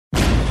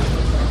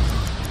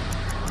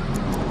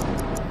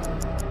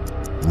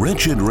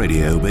Wretched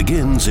Radio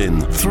begins in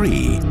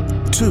 3,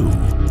 2,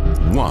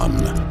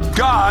 1.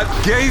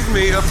 God gave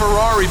me a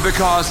Ferrari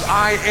because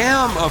I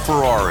am a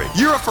Ferrari.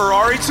 You're a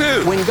Ferrari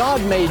too. When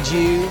God made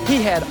you,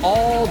 He had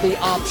all the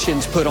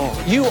options put on.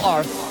 You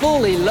are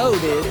fully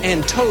loaded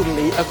and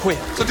totally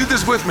equipped. So do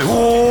this with me.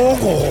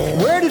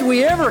 Where did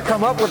we ever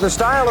come up with the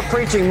style of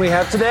preaching we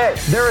have today?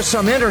 There is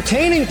some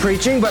entertaining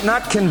preaching, but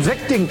not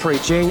convicting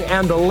preaching,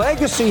 and the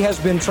legacy has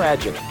been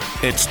tragic.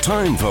 It's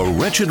time for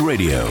Wretched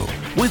Radio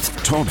with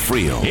Todd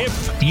Friel.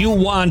 If you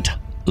want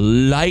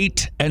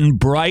light and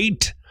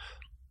bright,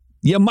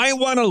 you might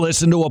want to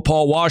listen to a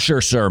Paul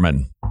Washer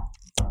sermon.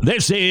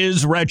 This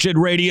is Wretched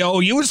Radio.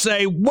 You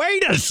say,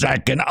 wait a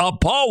second, a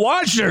Paul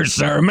Washer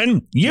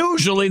sermon?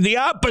 Usually the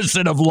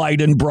opposite of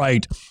light and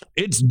bright.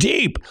 It's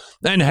deep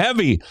and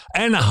heavy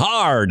and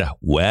hard.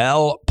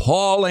 Well,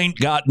 Paul ain't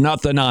got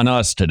nothing on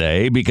us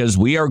today because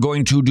we are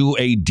going to do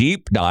a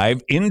deep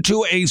dive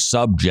into a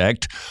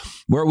subject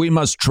where we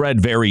must tread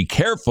very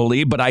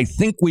carefully, but I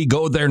think we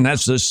go there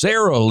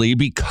necessarily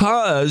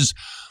because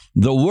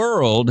the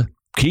world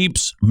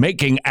keeps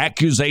making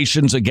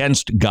accusations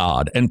against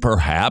God. And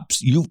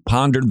perhaps you've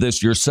pondered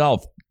this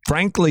yourself.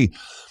 Frankly,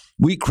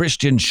 we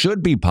Christians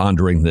should be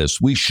pondering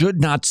this. We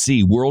should not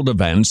see world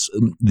events,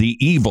 the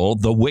evil,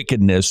 the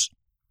wickedness,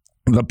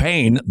 the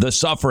pain, the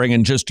suffering,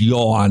 and just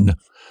yawn.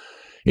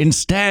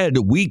 Instead,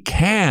 we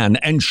can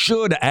and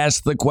should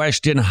ask the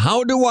question,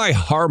 how do I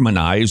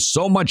harmonize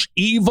so much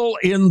evil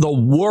in the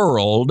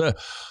world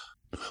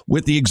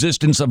with the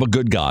existence of a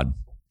good God?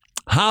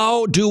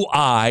 How do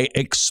I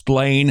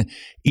explain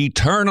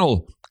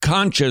eternal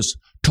conscious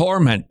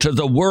torment to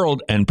the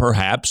world and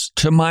perhaps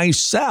to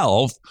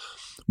myself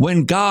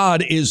when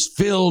God is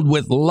filled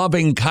with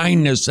loving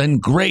kindness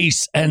and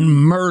grace and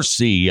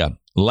mercy?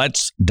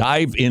 Let's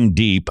dive in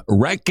deep,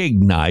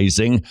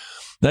 recognizing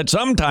that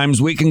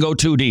sometimes we can go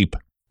too deep.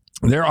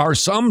 There are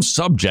some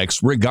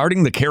subjects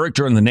regarding the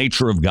character and the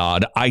nature of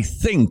God. I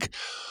think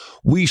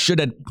we should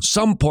at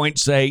some point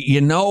say,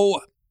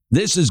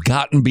 this has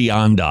gotten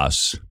beyond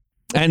us.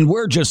 And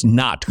we're just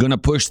not going to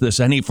push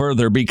this any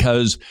further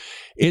because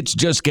it's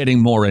just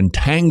getting more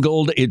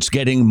entangled. It's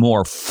getting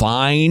more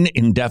fine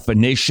in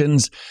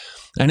definitions,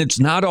 and it's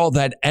not all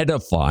that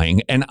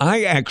edifying. And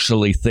I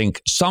actually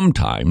think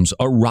sometimes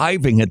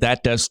arriving at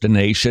that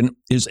destination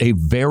is a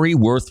very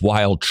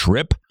worthwhile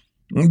trip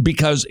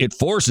because it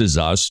forces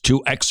us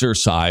to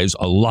exercise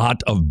a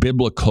lot of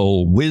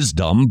biblical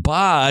wisdom,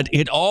 but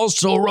it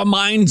also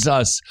reminds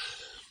us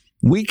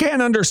we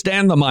can't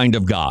understand the mind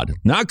of God,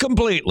 not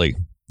completely.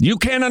 You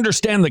can't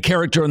understand the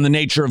character and the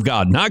nature of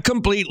God, not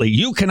completely.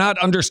 You cannot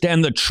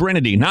understand the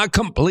Trinity, not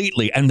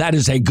completely. And that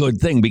is a good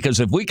thing, because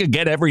if we could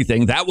get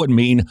everything, that would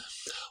mean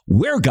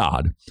we're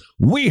God.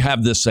 We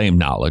have the same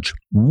knowledge.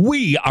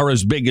 We are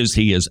as big as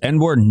He is, and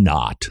we're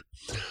not.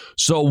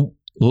 So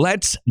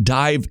let's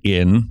dive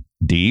in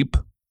deep,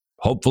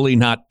 hopefully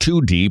not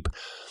too deep,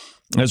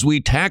 as we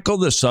tackle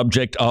the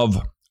subject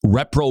of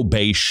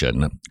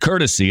reprobation,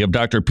 courtesy of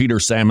Dr. Peter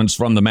Sammons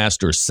from the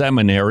Master's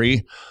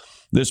Seminary.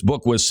 This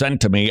book was sent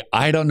to me.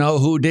 I don't know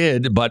who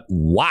did, but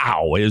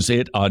wow, is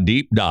it a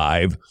deep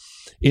dive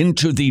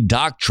into the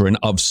doctrine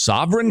of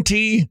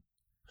sovereignty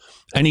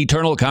and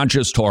eternal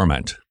conscious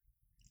torment.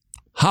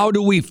 How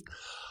do we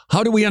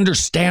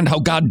understand how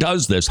God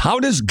does this? How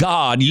does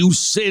God use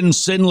sin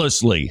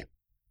sinlessly?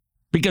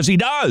 Because He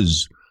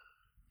does.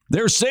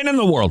 There's sin in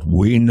the world.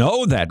 We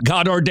know that.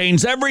 God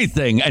ordains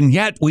everything, and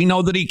yet we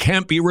know that He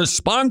can't be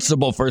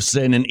responsible for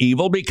sin and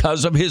evil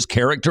because of His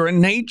character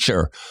and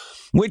nature,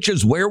 which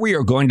is where we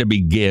are going to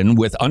begin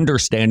with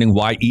understanding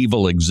why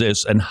evil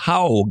exists and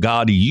how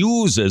God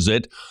uses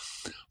it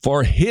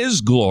for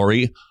His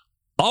glory,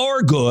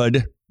 our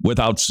good,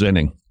 without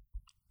sinning.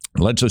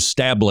 Let's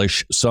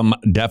establish some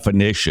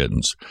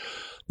definitions.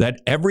 That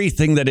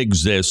everything that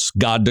exists,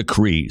 God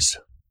decrees.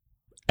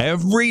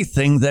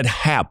 Everything that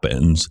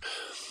happens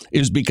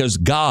is because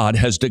God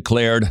has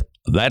declared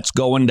that's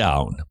going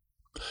down.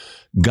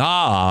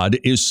 God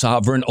is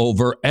sovereign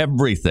over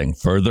everything.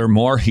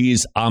 Furthermore,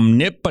 He's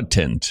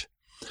omnipotent.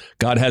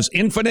 God has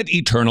infinite,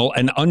 eternal,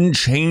 and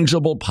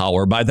unchangeable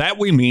power. By that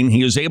we mean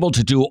He is able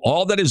to do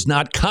all that is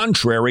not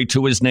contrary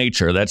to His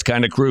nature. That's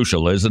kind of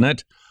crucial, isn't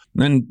it?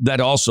 And that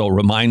also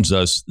reminds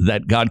us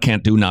that God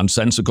can't do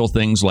nonsensical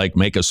things like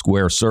make a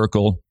square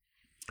circle,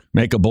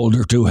 make a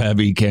boulder too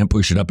heavy, can't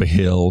push it up a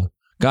hill.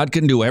 God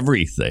can do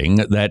everything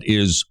that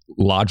is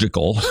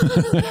logical.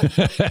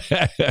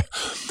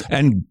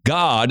 And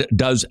God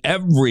does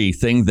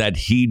everything that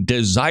He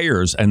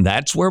desires. And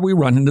that's where we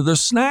run into the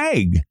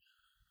snag.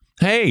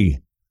 Hey,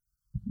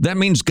 that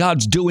means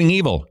God's doing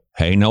evil.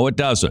 Hey, no, it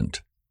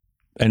doesn't.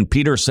 And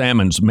Peter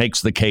Sammons makes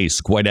the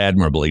case quite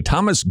admirably.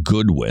 Thomas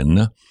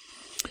Goodwin,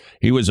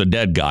 he was a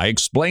dead guy,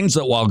 explains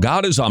that while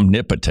God is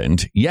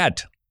omnipotent,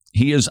 yet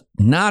He is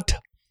not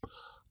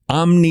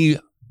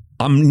omnivolent,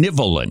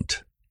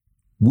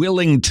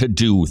 willing to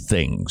do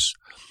things.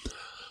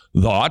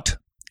 Thought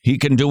He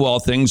can do all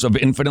things of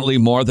infinitely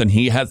more than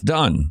He hath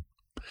done.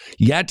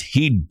 Yet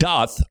he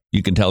doth,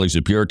 you can tell he's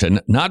a Puritan,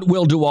 not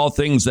will do all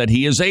things that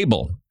he is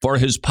able, for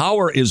his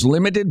power is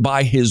limited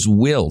by his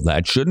will.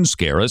 That shouldn't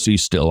scare us.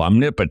 He's still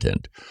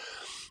omnipotent.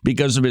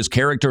 Because of his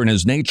character and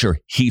his nature,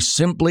 he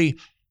simply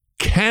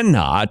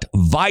cannot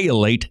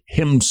violate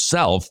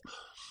himself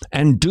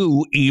and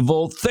do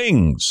evil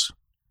things.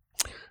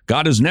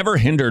 God is never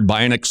hindered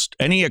by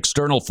any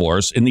external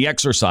force in the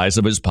exercise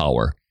of his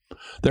power.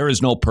 There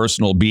is no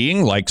personal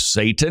being like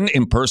Satan,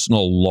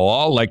 impersonal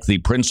law like the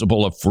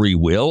principle of free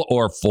will,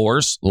 or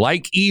force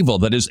like evil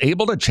that is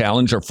able to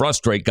challenge or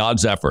frustrate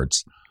God's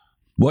efforts.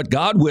 What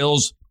God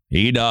wills,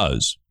 he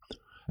does.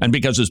 And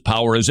because his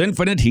power is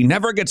infinite, he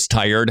never gets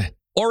tired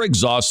or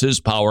exhausts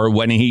his power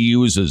when he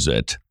uses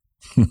it.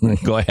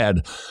 Go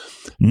ahead,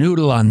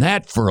 noodle on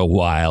that for a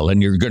while,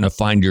 and you're going to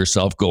find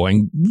yourself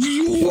going,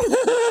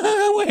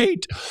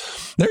 wait,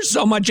 there's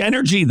so much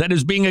energy that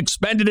is being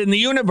expended in the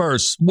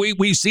universe.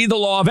 We see the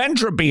law of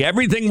entropy.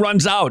 Everything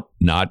runs out.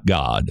 Not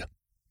God.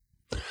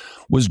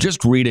 Was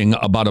just reading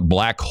about a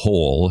black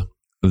hole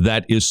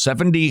that is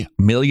 70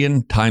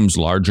 million times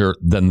larger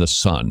than the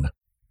sun.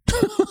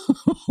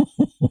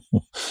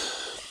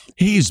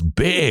 He's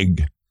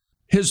big.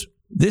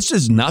 This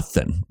is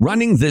nothing.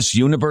 Running this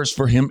universe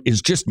for him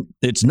is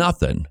it's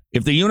nothing.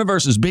 If the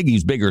universe is big,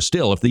 he's bigger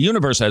still. If the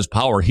universe has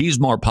power, he's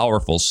more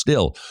powerful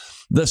still.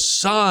 The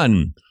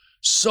sun,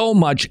 so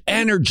much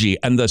energy,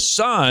 and the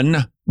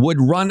sun would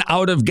run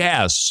out of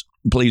gas.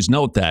 Please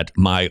note that,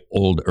 my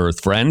old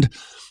Earth friend.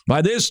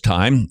 By this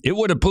time, it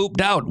would have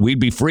pooped out. We'd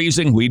be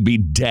freezing. We'd be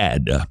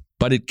dead.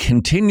 But it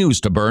continues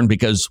to burn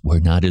because we're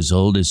not as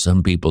old as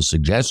some people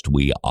suggest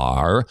we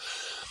are.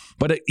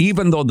 But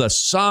even though the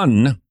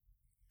sun...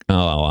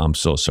 Oh, I'm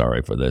so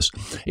sorry for this.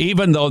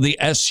 Even though the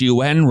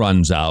SUN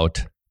runs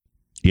out,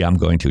 yeah, I'm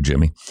going to,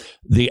 Jimmy.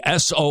 The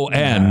SON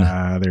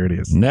there it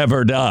is.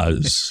 Never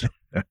does,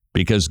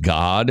 because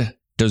God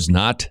does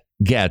not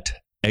get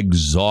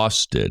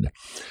exhausted.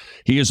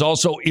 He is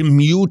also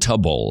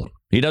immutable.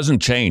 He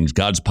doesn't change.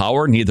 God's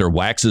power neither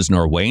waxes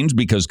nor wanes.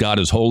 Because God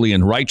is holy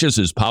and righteous,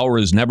 his power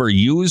is never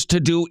used to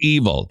do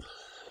evil.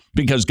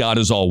 Because God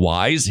is all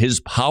wise, his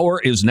power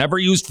is never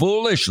used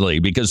foolishly.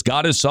 Because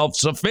God is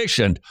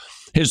self-sufficient,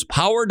 his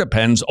power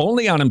depends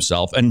only on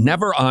himself and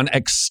never on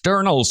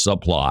external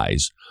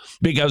supplies.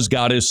 Because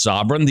God is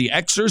sovereign, the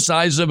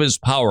exercise of his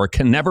power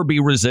can never be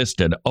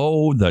resisted.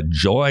 Oh, the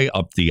joy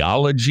of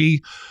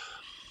theology.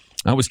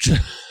 I was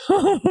just...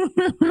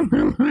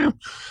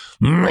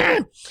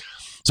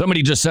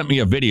 Somebody just sent me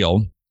a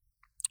video.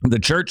 The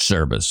church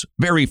service,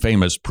 very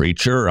famous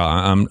preacher.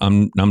 I'm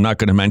not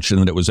going to mention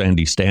that it was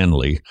Andy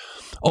Stanley,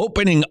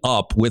 opening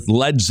up with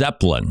Led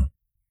Zeppelin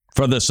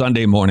for the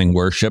Sunday morning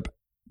worship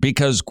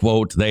because,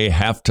 quote, they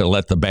have to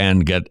let the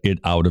band get it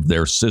out of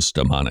their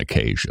system on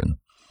occasion.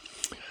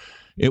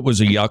 It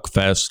was a yuck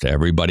fest.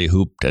 Everybody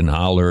hooped and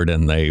hollered,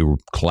 and they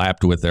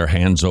clapped with their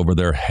hands over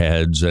their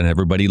heads, and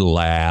everybody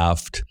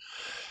laughed.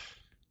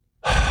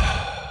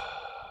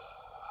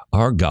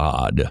 Our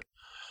God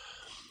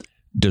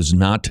does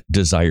not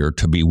desire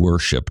to be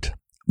worshiped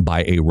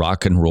by a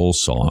rock and roll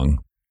song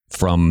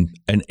from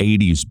an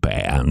 80s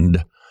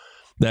band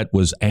that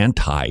was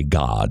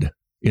anti-God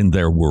in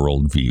their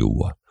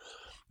worldview.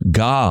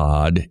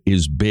 God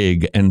is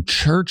big, and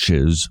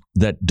churches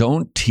that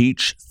don't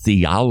teach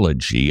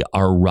theology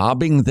are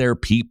robbing their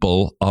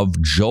people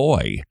of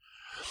joy.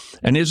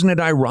 And isn't it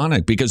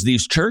ironic? Because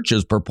these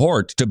churches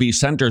purport to be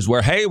centers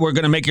where, hey, we're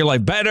going to make your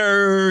life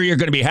better, you're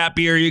going to be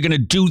happier, you're going to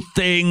do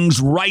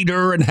things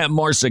righter and have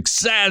more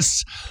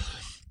success.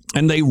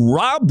 And they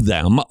rob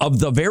them of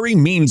the very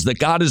means that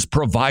God has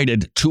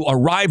provided to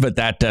arrive at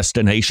that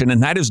destination,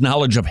 and that is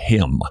knowledge of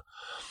him.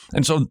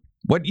 And so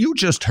what you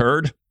just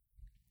heard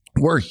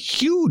were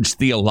huge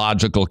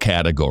theological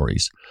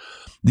categories.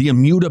 The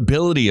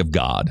immutability of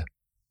God,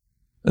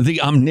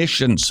 the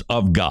omniscience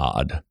of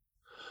God,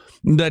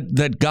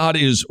 that God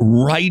is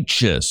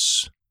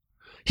righteous.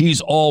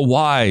 He's all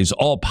wise,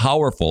 all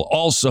powerful,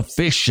 all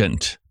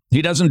sufficient.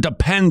 He doesn't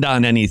depend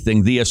on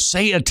anything. The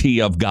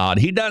aseity of God.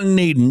 He doesn't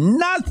need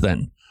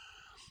nothing.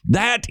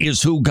 That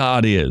is who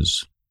God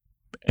is.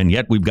 And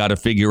yet we've got to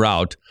figure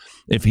out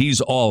if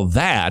he's all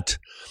that,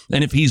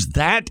 and if he's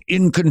that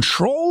in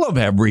control of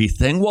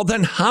everything, well,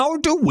 then how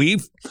do we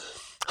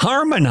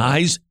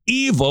harmonize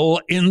evil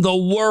in the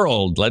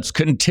world? Let's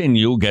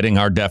continue getting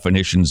our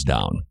definitions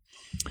down.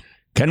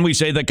 Can we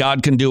say that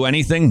God can do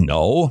anything?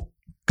 No.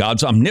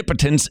 God's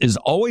omnipotence is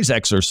always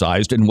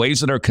exercised in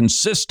ways that are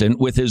consistent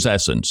with his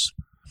essence.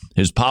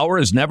 His power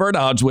is never at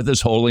odds with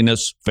his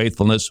holiness,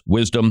 faithfulness,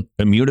 wisdom,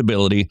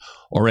 immutability,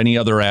 or any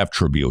other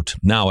attribute.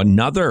 Now,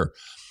 another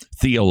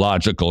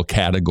theological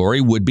category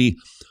would be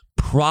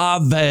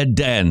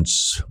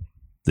providence.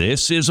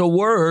 This is a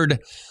word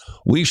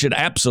we should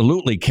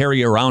absolutely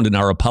carry around in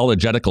our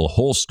apologetical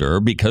holster,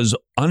 because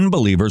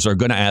unbelievers are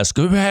going to ask,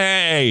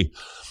 hey,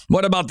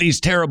 what about these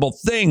terrible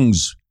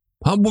things?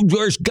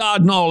 Where's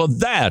God in all of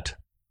that?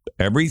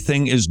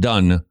 Everything is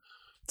done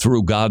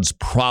through God's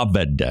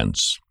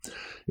providence.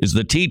 is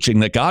the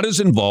teaching that God is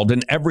involved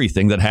in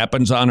everything that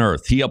happens on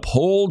earth. He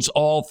upholds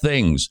all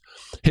things.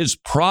 His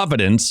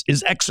providence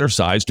is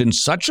exercised in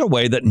such a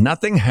way that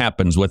nothing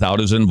happens without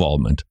his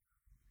involvement.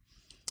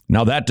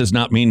 Now, that does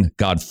not mean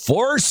God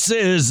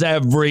forces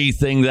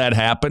everything that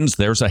happens.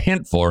 There's a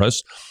hint for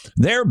us,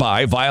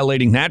 thereby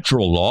violating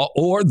natural law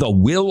or the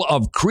will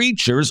of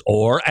creatures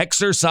or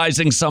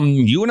exercising some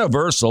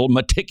universal,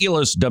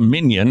 meticulous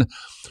dominion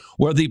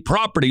where the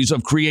properties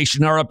of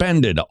creation are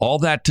upended. All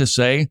that to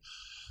say,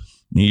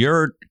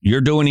 you're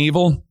doing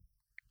evil,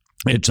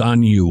 it's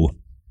on you.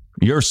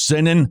 You're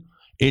sinning,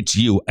 it's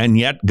you. And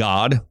yet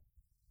God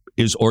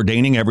is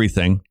ordaining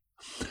everything,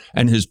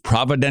 and his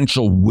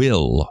providential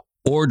will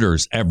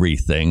orders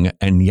everything,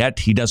 and yet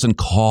he doesn't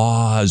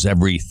cause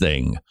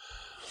everything.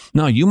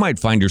 Now, you might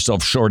find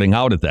yourself shorting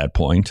out at that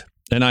point,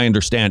 and I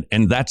understand,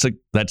 and that's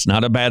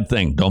not a bad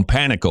thing. Don't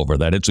panic over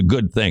that. It's a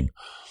good thing.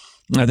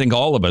 I think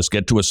all of us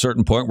get to a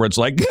certain point where it's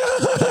like,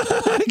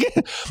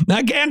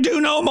 I can't do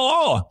no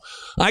more.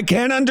 I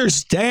can't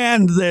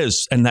understand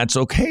this. And that's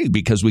okay,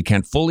 because we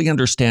can't fully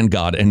understand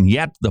God. And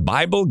yet the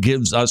Bible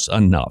gives us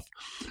enough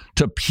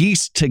to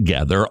piece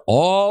together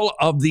all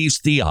of these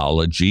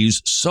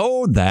theologies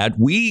so that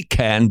we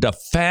can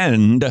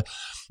defend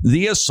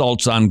the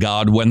assaults on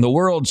God when the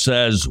world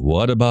says,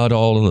 what about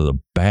all of the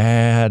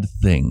bad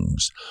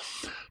things?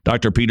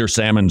 Dr. Peter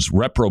Salmon's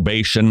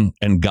Reprobation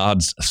and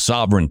God's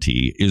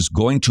Sovereignty is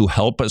going to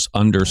help us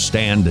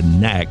understand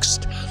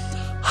next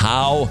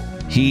how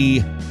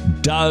he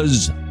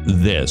does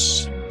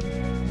this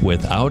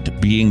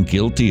without being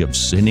guilty of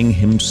sinning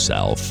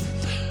himself.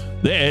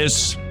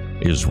 This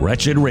is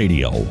Wretched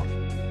Radio.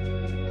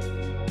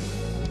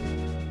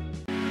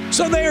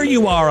 So there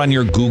you are on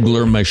your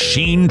Googler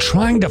machine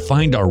trying to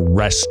find a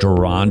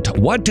restaurant.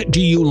 What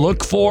do you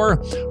look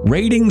for?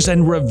 Ratings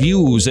and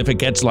reviews. If it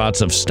gets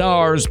lots of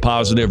stars,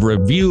 positive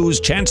reviews,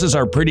 chances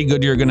are pretty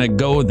good you're going to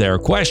go there.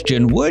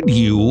 Question, would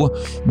you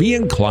be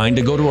inclined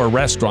to go to a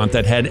restaurant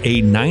that had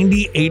a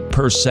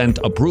 98%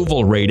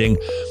 approval rating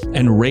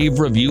and rave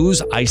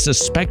reviews? I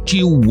suspect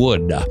you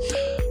would.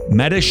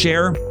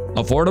 Medishare,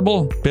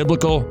 Affordable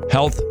Biblical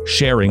Health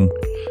Sharing,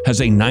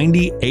 has a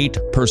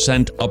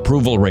 98%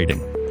 approval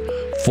rating.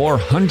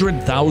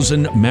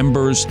 400,000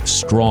 members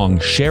strong,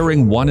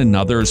 sharing one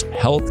another's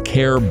health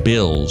care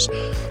bills,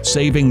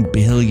 saving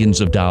billions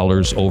of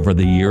dollars over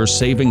the years,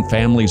 saving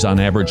families on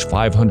average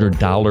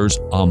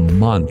 $500 a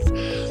month.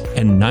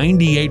 And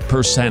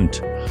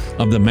 98%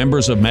 of the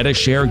members of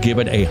Medishare give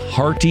it a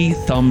hearty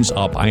thumbs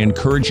up. I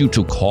encourage you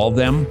to call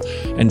them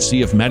and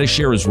see if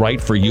Medishare is right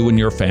for you and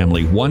your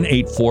family.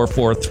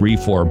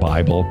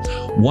 1-844-34-BIBLE,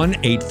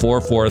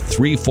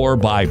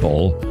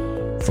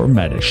 1-844-34-BIBLE for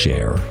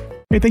Medishare.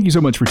 Hey, thank you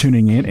so much for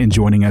tuning in and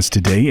joining us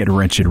today at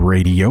Wretched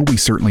Radio. We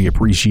certainly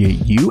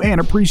appreciate you and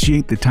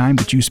appreciate the time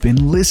that you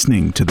spend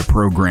listening to the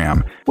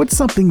program. What's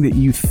something that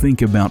you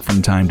think about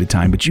from time to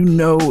time, but you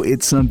know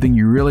it's something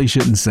you really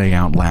shouldn't say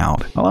out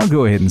loud? Well, I'll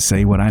go ahead and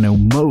say what I know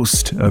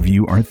most of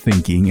you are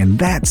thinking, and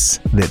that's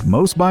that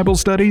most Bible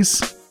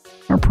studies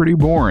are pretty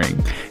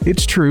boring.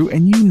 It's true,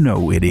 and you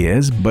know it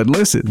is, but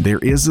listen, there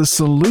is a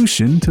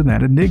solution to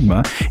that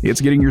enigma.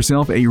 It's getting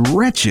yourself a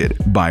wretched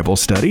Bible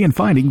study and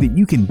finding that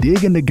you can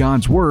dig into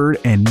God's Word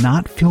and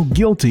not feel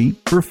guilty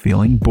for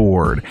feeling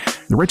bored.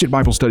 The Wretched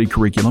Bible Study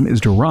curriculum is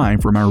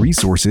derived from our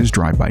resources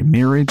Drive-By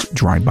Marriage,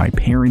 Drive-By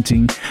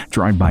Parenting,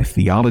 Drive-By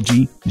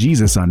Theology,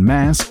 Jesus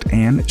Unmasked,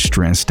 and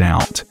Stressed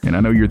Out. And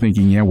I know you're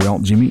thinking, yeah, well,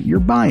 Jimmy, you're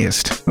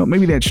biased. Well,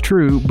 maybe that's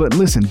true, but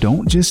listen,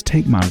 don't just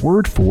take my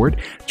word for it.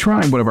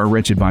 Try one of our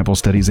Wretched Bible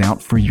Studies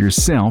out for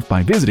yourself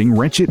by visiting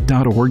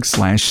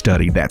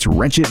wretched.org/study. That's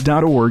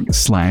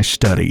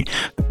wretched.org/study.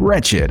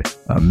 Wretched,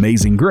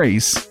 amazing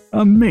grace,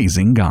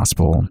 amazing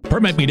gospel.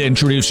 Permit me to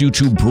introduce you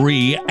to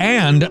Brie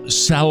and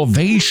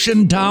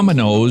Salvation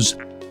Dominoes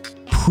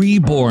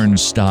Preborn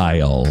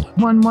Style.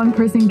 When one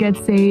person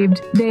gets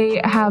saved,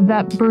 they have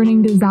that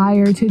burning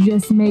desire to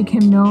just make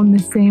him known the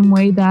same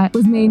way that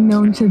was made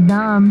known to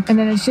them. And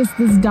then it's just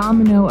this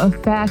domino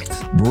effect.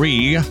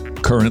 Brie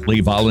currently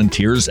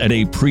volunteers at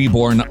a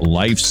Preborn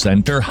Life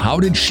Center. How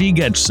did she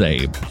get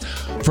saved?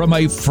 From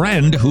a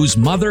friend whose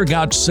mother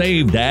got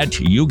saved at,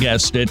 you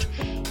guessed it,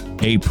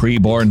 a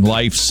Preborn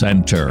Life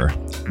Center.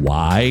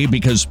 Why?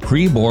 Because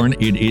Preborn,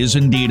 it is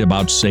indeed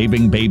about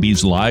saving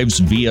babies' lives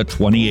via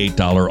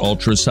 $28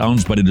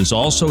 ultrasounds, but it is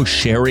also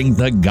sharing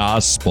the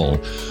gospel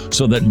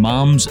so that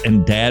moms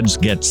and dads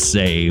get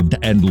saved.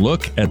 And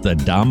look at the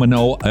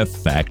domino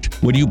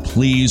effect. Would you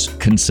please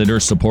consider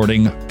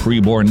supporting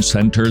Preborn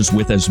centers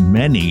with as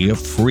many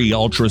free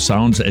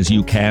ultrasounds as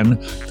you can?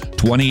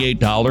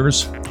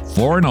 $28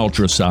 for an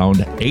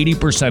ultrasound,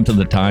 80% of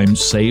the time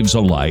saves a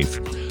life.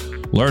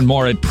 Learn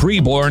more at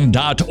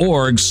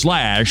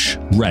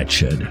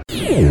preborn.org/wretched.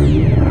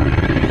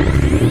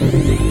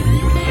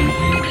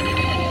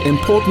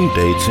 Important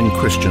dates in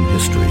Christian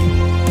history.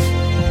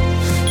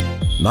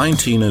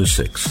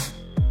 1906.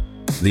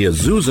 The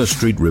Azusa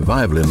Street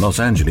Revival in Los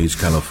Angeles,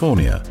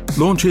 California,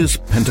 launches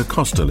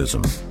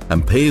Pentecostalism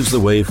and paves the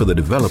way for the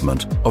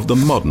development of the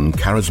modern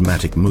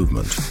charismatic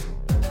movement.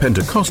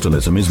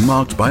 Pentecostalism is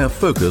marked by a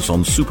focus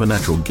on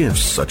supernatural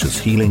gifts such as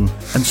healing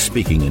and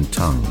speaking in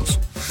tongues.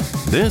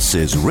 This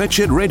is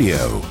Wretched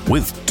Radio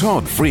with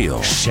Todd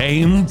Friel.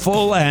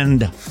 Shameful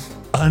and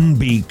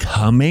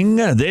unbecoming.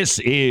 This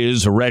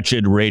is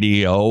Wretched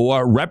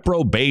Radio,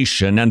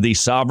 reprobation and the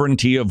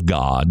sovereignty of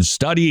God.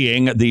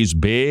 Studying these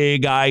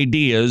big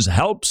ideas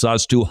helps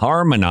us to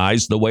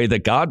harmonize the way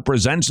that God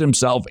presents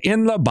himself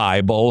in the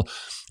Bible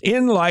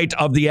in light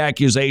of the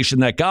accusation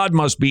that God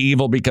must be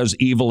evil because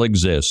evil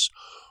exists.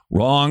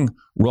 Wrong,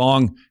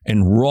 wrong,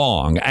 and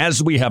wrong,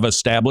 as we have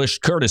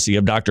established, courtesy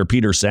of Dr.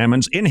 Peter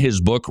Sammons in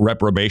his book,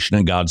 Reprobation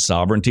and God's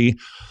Sovereignty.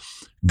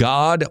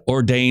 God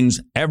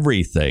ordains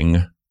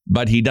everything,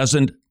 but he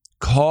doesn't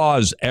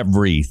cause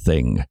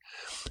everything.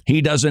 He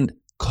doesn't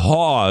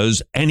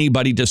cause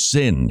anybody to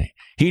sin.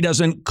 He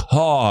doesn't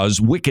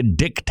cause wicked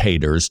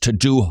dictators to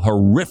do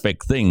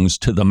horrific things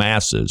to the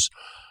masses.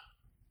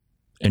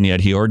 And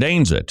yet he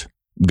ordains it.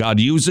 God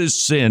uses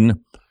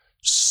sin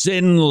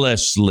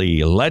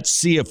sinlessly. Let's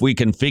see if we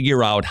can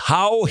figure out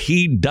how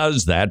he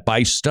does that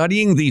by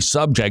studying the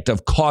subject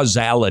of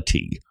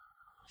causality.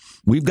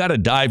 We've got to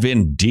dive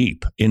in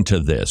deep into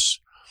this.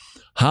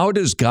 How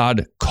does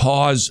God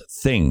cause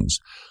things?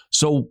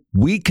 So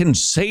we can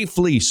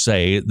safely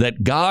say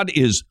that God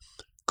is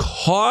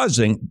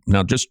causing,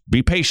 now just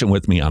be patient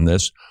with me on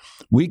this.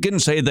 We can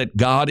say that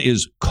God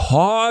is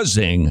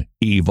causing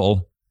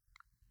evil,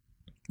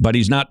 but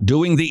he's not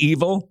doing the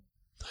evil.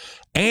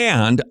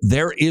 And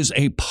there is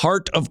a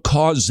part of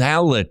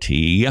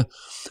causality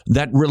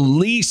that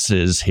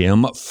releases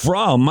him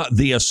from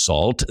the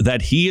assault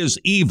that he is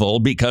evil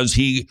because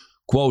he,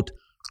 quote,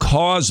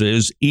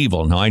 causes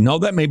evil. Now, I know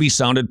that maybe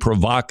sounded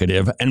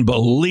provocative, and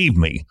believe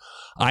me,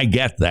 I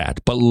get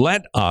that. But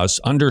let us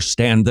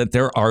understand that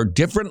there are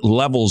different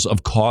levels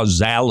of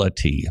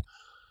causality.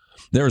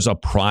 There's a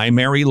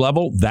primary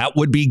level, that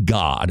would be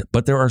God,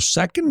 but there are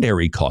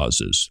secondary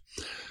causes.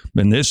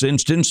 In this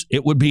instance,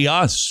 it would be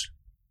us.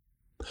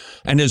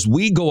 And as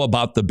we go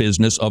about the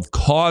business of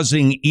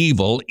causing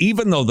evil,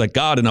 even though that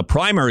God in a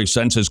primary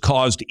sense has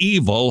caused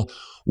evil,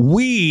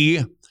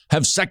 we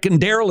have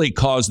secondarily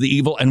caused the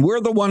evil, and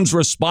we're the ones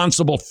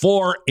responsible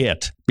for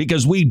it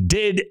because we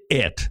did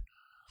it.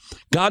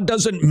 God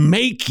doesn't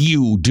make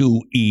you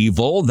do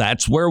evil.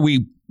 That's where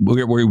we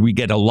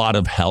get a lot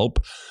of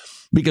help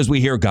because we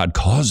hear God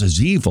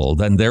causes evil,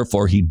 then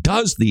therefore he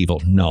does the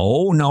evil.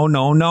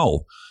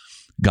 No.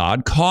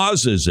 God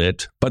causes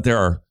it, but there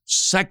are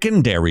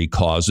secondary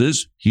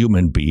causes,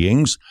 human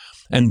beings,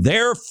 and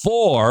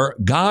therefore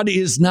God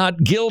is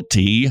not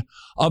guilty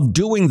of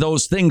doing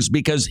those things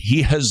because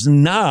he has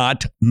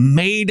not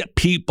made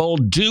people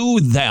do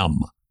them.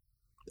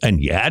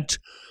 And yet,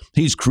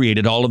 he's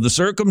created all of the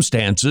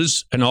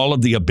circumstances and all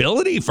of the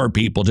ability for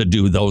people to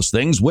do those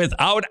things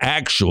without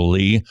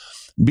actually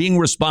being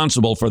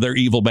responsible for their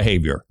evil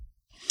behavior.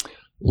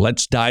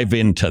 Let's dive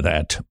into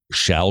that,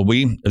 shall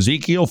we?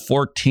 Ezekiel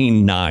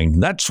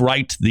 14:9. That's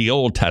right, the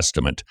Old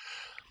Testament.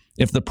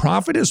 If the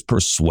prophet is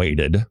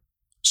persuaded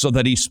so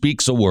that he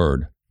speaks a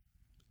word,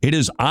 it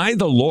is I,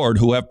 the Lord,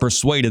 who have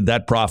persuaded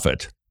that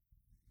prophet.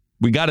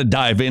 We got to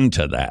dive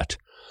into that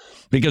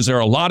because there are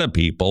a lot of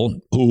people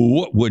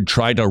who would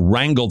try to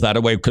wrangle that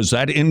away because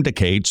that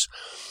indicates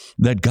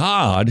that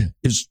God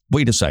is,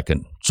 wait a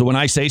second. So when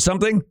I say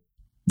something,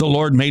 the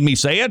Lord made me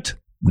say it?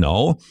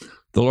 No.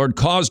 The Lord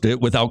caused it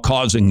without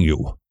causing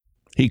you.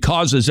 He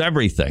causes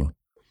everything,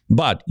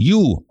 but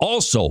you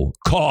also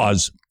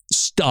cause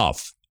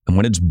stuff. And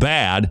when it's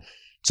bad,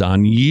 it's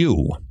on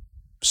you.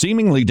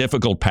 Seemingly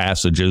difficult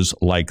passages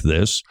like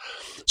this,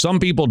 some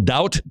people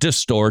doubt,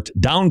 distort,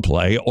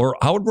 downplay, or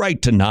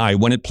outright deny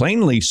when it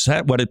plainly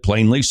said what it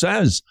plainly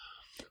says.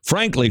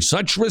 Frankly,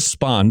 such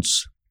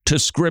response to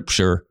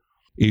Scripture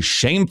is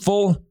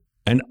shameful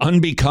and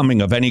unbecoming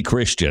of any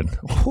Christian.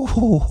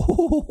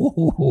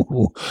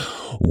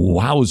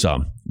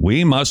 Wowza.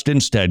 We must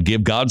instead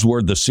give God's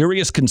word the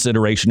serious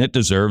consideration it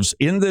deserves.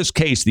 In this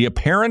case, the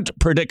apparent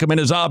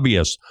predicament is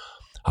obvious.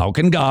 How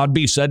can God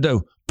be said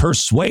to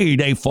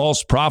persuade a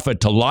false prophet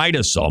to lie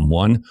to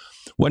someone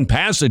when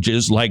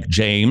passages like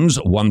James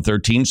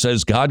 1:13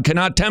 says God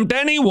cannot tempt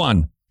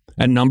anyone,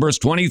 and Numbers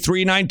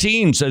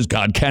 23:19 says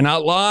God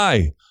cannot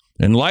lie?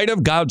 In light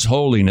of God's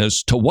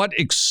holiness, to what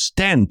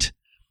extent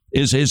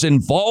is his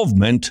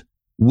involvement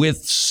with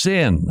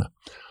sin?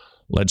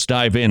 Let's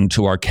dive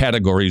into our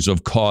categories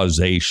of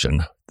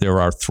causation.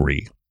 There are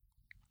three.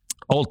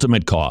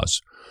 Ultimate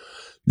cause.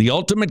 The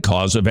ultimate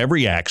cause of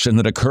every action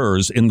that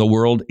occurs in the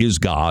world is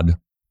God,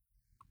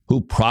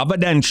 who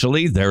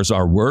providentially, there's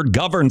our word,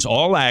 governs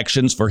all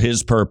actions for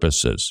his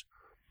purposes.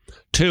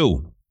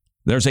 Two,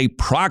 there's a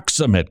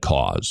proximate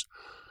cause.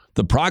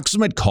 The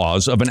proximate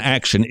cause of an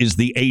action is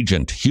the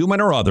agent,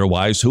 human or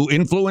otherwise, who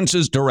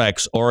influences,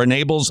 directs, or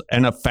enables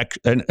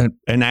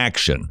an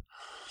action.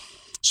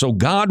 So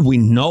God, we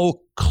know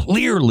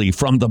clearly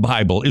from the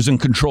Bible, is in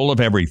control of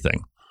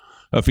everything.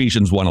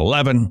 Ephesians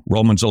 1:11,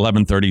 Romans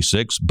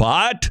 11:36.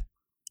 But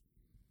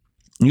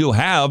you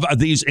have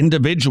these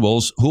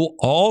individuals who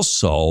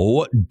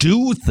also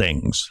do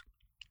things.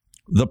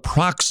 The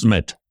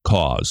proximate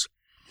cause.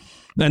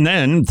 And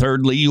then,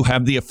 thirdly, you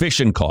have the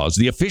efficient cause.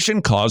 The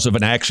efficient cause of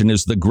an action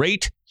is the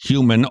great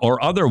human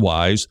or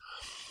otherwise,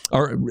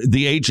 or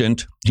the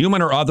agent,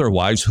 human or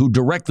otherwise, who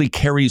directly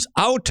carries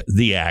out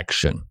the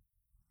action.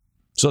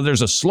 So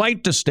there's a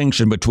slight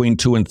distinction between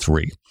 2 and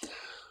 3.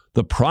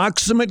 The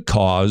proximate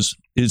cause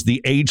is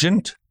the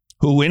agent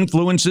who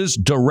influences,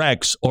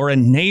 directs, or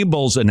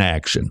enables an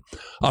action.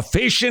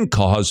 Efficient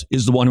cause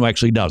is the one who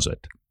actually does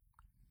it.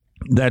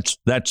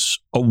 That's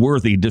a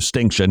worthy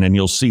distinction, and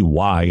you'll see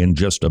why in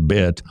just a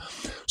bit.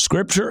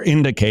 Scripture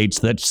indicates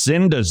that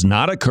sin does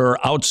not occur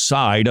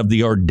outside of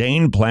the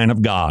ordained plan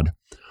of God,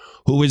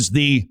 who is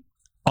the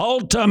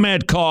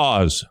ultimate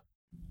cause.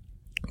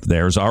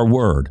 There's our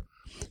word.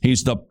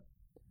 He's the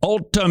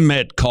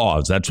ultimate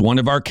cause. That's one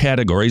of our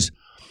categories,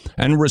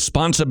 and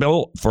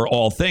responsible for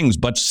all things.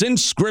 But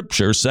since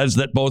Scripture says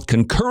that both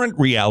concurrent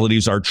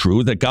realities are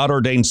true, that God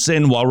ordained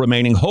sin while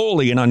remaining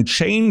holy and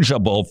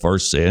unchangeable for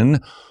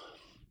sin,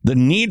 the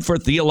need for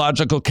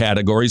theological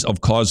categories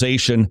of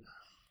causation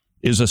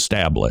is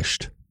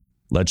established.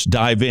 Let's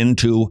dive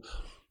into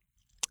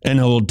an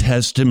Old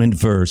Testament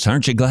verse.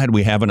 Aren't you glad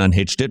we haven't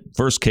unhitched it?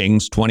 1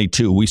 Kings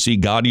 22, we see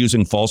God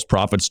using false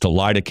prophets to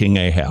lie to King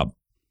Ahab.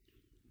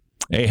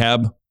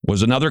 Ahab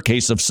was another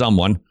case of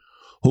someone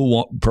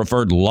who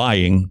preferred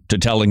lying to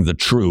telling the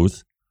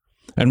truth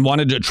and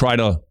wanted to try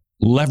to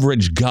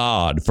leverage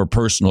God for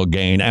personal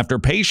gain. After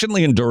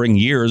patiently enduring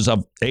years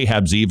of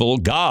Ahab's evil,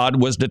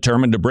 God was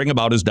determined to bring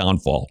about his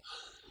downfall.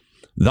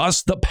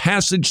 Thus, the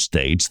passage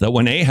states that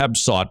when Ahab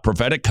sought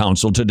prophetic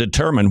counsel to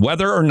determine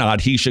whether or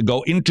not he should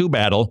go into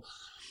battle,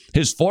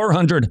 his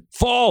 400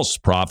 false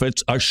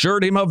prophets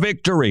assured him of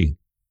victory.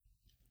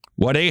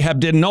 What Ahab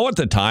didn't know at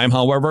the time,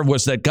 however,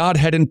 was that God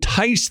had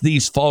enticed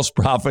these false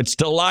prophets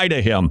to lie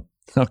to him.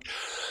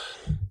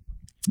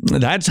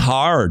 That's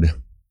hard.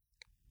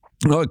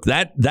 Look,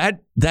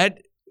 that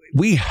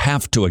we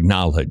have to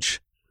acknowledge.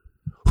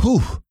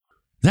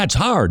 That's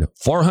hard.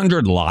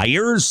 400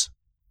 liars,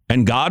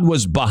 and God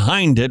was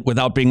behind it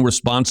without being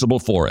responsible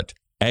for it.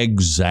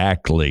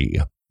 Exactly.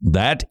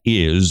 That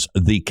is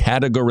the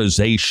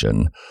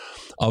categorization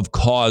of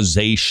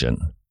causation.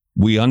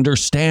 We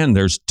understand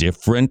there's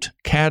different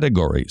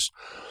categories.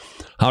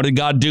 How did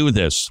God do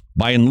this?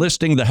 By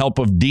enlisting the help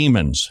of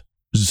demons.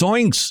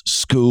 Zoinks,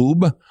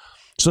 Scoob.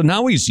 So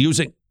now he's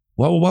using...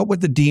 Well, what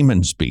would the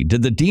demons be?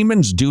 Did the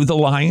demons do the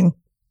lying?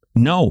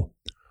 No.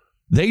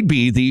 They'd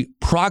be the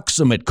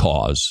proximate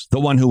cause, the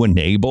one who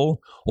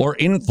enable or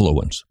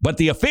influence. But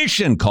the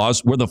efficient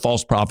cause were the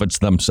false prophets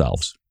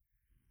themselves.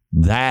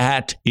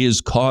 That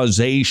is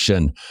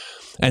causation.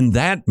 And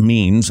that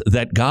means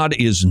that God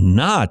is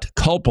not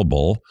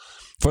culpable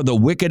for the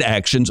wicked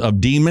actions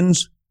of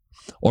demons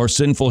or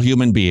sinful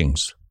human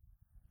beings.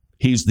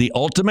 He's the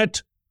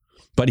ultimate,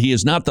 but he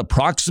is not the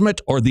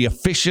proximate or the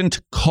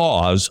efficient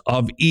cause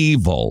of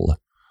evil.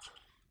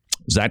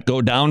 Does that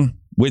go down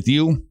with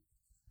you?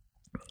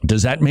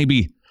 Does that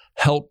maybe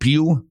help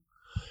you?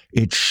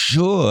 It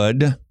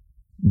should,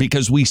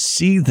 because we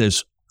see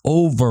this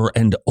over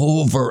and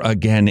over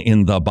again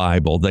in the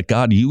Bible, that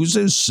God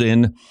uses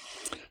sin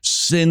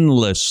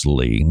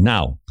sinlessly.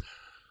 Now,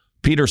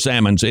 Peter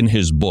Sammons, in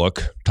his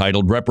book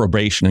titled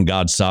Reprobation and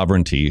God's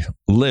Sovereignty,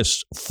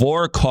 lists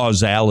 4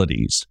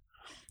 causalities.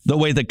 The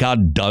way that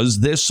God does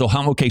this. So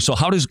how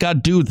does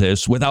God do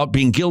this without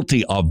being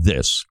guilty of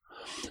this?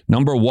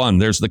 Number 1,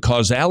 there's the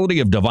causality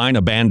of divine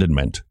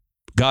abandonment.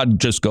 God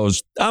just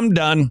goes, I'm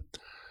done.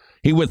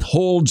 He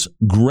withholds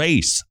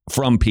grace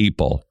from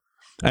people.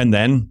 And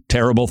then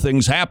terrible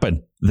things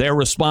happen. They're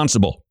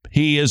responsible.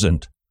 He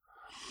isn't.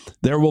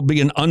 There will be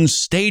an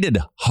unstated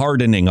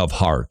hardening of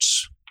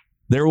hearts.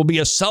 There will be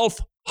a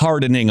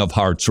self-hardening of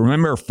hearts.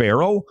 Remember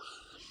Pharaoh?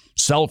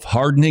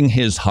 Self-hardening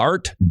his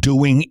heart,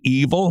 doing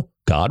evil.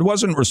 God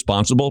wasn't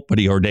responsible, but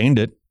he ordained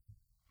it.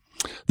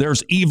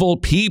 There's evil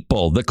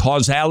people, the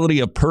causality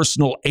of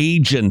personal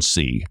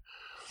agency.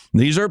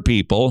 These are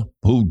people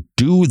who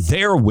do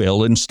their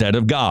will instead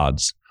of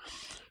God's.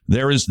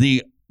 There is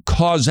the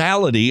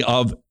causality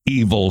of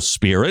evil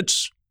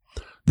spirits.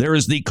 There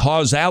is the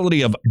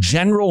causality of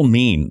general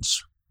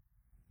means.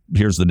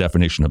 Here's the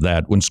definition of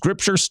that. When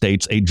Scripture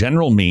states a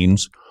general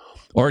means,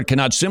 or it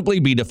cannot simply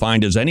be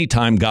defined as any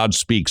time God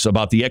speaks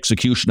about the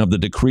execution of the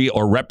decree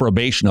or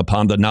reprobation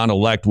upon the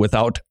non-elect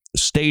without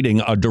stating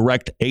a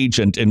direct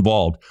agent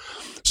involved.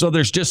 So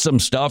there's just some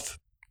stuff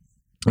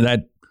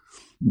that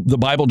the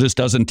Bible just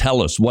doesn't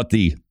tell us what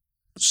the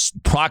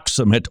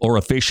proximate or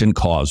efficient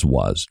cause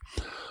was.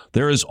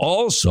 There is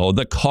also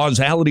the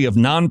causality of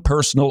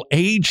non-personal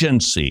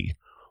agency.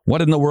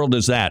 What in the world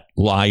is that?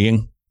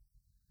 Lying.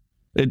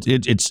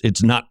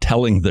 It's not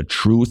telling the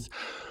truth.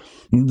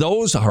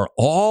 Those are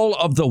all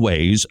of the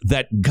ways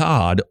that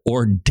God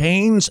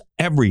ordains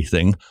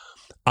everything,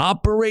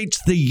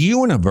 operates the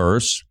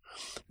universe,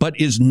 but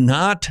is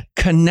not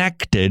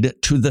connected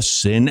to the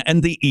sin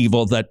and the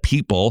evil that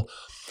people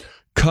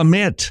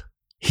commit.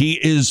 He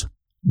is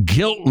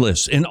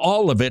guiltless in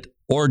all of it,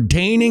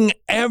 ordaining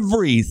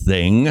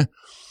everything,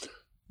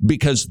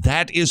 because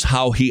that is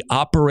how he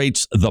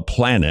operates the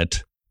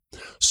planet.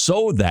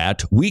 so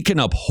that we can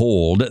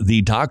uphold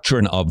the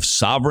doctrine of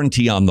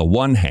sovereignty on the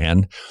one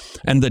hand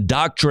and the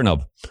doctrine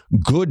of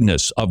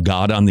goodness of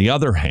God on the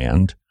other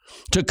hand,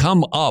 to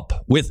come up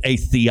with a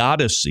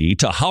theodicy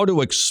to how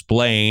to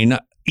explain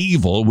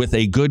evil with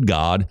a good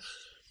God.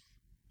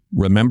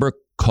 Remember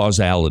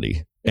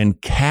causality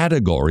and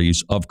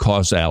categories of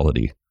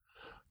causality.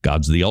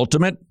 God's the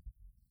ultimate.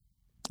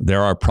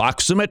 There are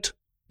proximate,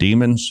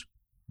 demons,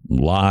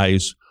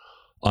 lies,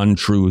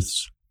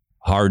 untruths,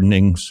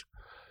 hardenings.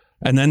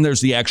 And then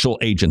there's the actual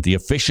agent, the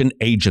efficient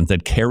agent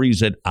that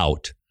carries it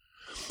out.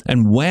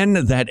 And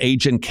when that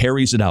agent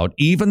carries it out,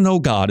 even though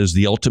God is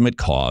the ultimate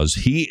cause,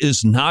 he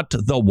is not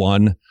the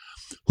one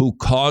who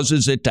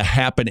causes it to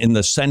happen in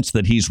the sense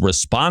that he's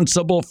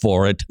responsible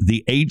for it.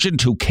 The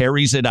agent who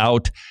carries it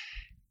out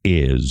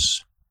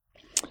is.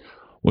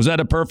 Was that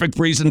a perfect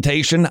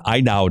presentation?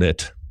 I doubt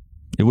it.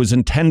 It was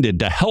intended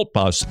to help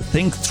us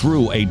think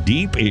through a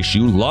deep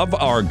issue, love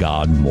our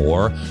God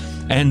more,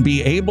 and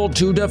be able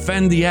to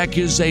defend the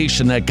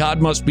accusation that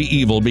God must be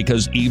evil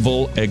because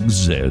evil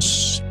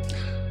exists.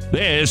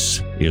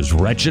 This is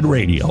Wretched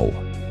Radio.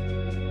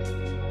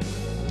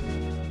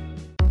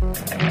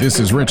 This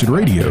is Wretched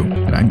Radio,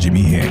 and I'm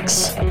Jimmy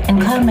Hicks.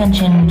 And Clown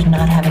mentioned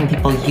not having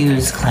people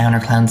use clown or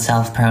clown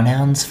self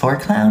pronouns for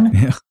clown.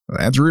 Yeah,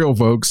 that's real,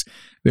 folks.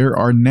 There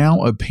are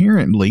now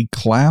apparently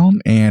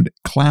clown and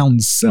clown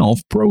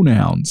self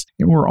pronouns,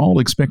 and we're all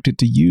expected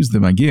to use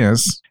them, I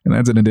guess. And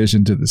that's in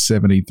addition to the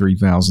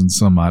 73,000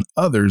 some odd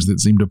others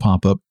that seem to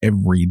pop up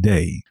every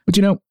day. But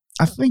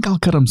I think I'll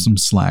cut them some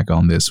slack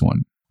on this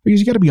one. Because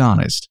you got to be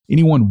honest,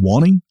 anyone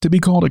wanting to be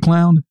called a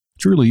clown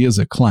truly is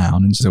a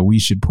clown, and so we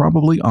should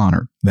probably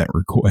honor that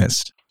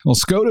request. Well,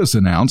 SCOTUS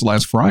announced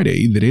last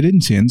Friday that it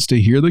intends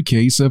to hear the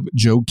case of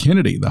Joe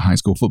Kennedy, the high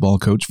school football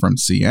coach from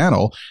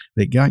Seattle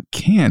that got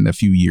canned a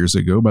few years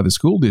ago by the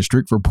school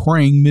district for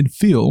praying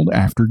midfield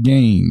after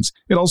games.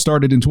 It all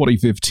started in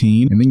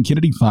 2015, and then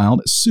Kennedy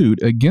filed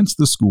suit against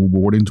the school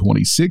board in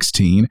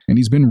 2016, and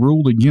he's been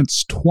ruled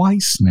against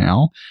twice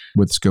now,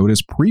 with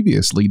SCOTUS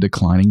previously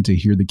declining to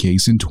hear the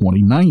case in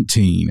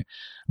 2019.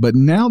 But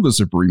now the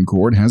Supreme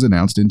Court has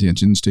announced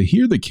intentions to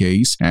hear the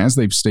case as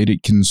they've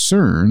stated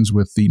concerns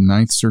with the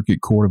Ninth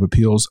Circuit Court of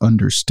Appeals'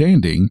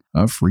 understanding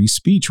of free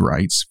speech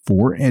rights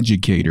for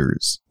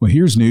educators. Well,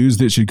 here's news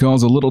that should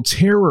cause a little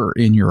terror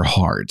in your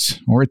heart,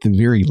 or at the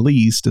very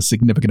least, a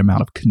significant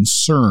amount of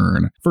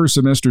concern. First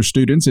semester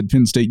students at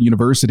Penn State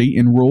University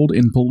enrolled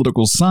in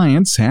political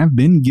science have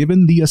been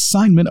given the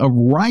assignment of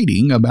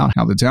writing about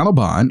how the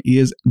Taliban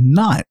is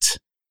not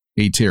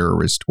a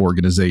terrorist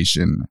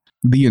organization.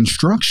 The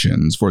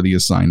instructions for the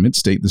assignment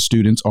state the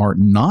students are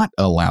not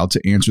allowed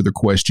to answer the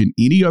question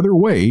any other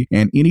way,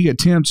 and any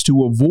attempts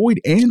to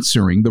avoid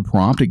answering the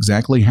prompt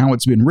exactly how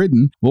it's been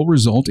written will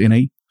result in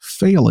a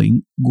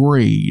failing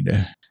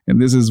grade.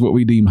 And this is what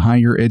we deem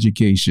higher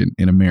education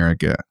in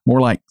America. More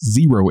like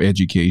zero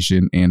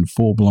education and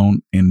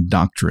full-blown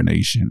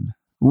indoctrination.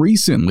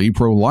 Recently,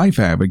 pro-life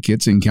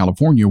advocates in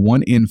California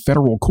won in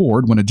federal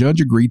court when a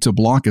judge agreed to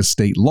block a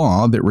state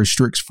law that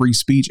restricts free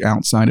speech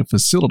outside of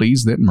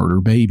facilities that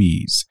murder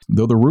babies.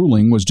 Though the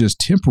ruling was just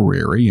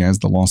temporary as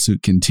the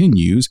lawsuit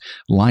continues,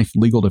 Life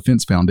Legal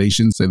Defense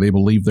Foundation say they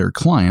believe their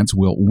clients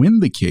will win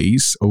the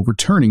case,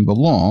 overturning the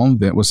law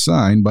that was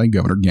signed by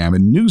Governor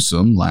Gavin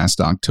Newsom last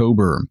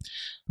October.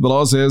 The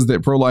law says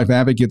that pro-life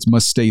advocates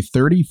must stay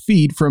 30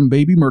 feet from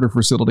baby murder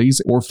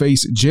facilities or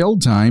face jail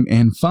time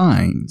and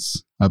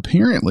fines.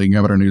 Apparently,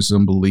 Governor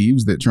Newsom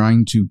believes that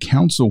trying to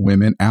counsel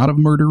women out of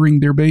murdering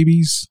their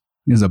babies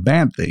is a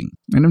bad thing.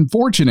 And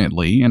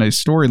unfortunately, in a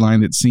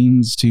storyline that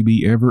seems to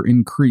be ever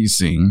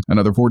increasing,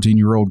 another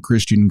 14-year-old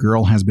Christian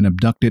girl has been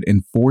abducted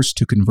and forced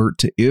to convert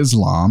to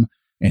Islam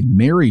and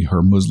marry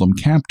her Muslim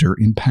captor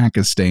in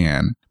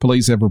Pakistan.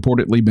 Police have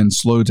reportedly been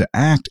slow to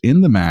act in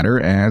the matter,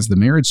 as the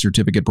marriage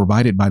certificate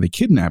provided by the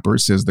kidnapper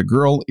says the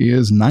girl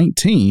is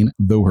 19,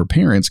 though her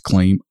parents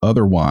claim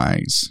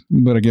otherwise.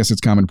 But I guess it's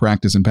common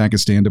practice in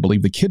Pakistan to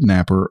believe the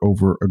kidnapper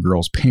over a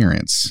girl's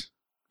parents.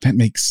 That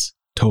makes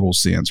total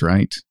sense,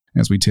 right?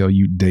 As we tell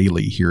you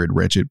daily here at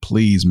Wretched,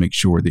 please make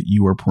sure that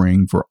you are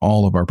praying for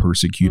all of our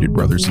persecuted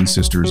brothers and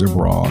sisters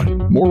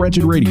abroad. More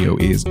Wretched Radio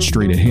is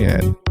straight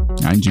ahead.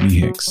 I'm Jimmy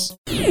Hicks.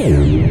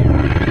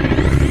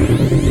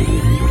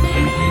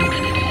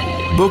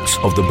 Books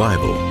of the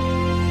Bible.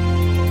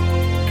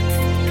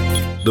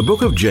 The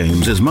book of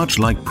James is much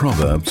like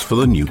Proverbs for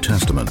the New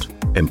Testament,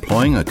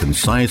 employing a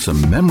concise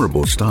and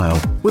memorable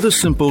style with a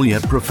simple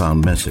yet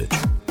profound message.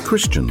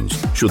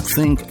 Christians should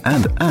think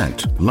and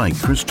act like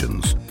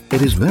Christians.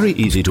 It is very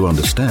easy to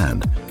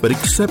understand, but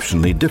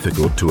exceptionally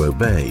difficult to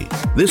obey.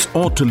 This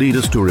ought to lead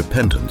us to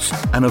repentance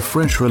and a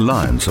fresh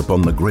reliance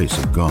upon the grace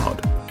of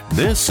God.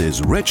 This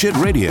is Wretched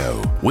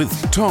Radio with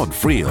Todd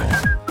Friel.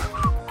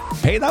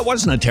 Hey, that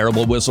wasn't a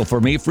terrible whistle for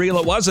me. Friel,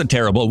 it was a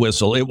terrible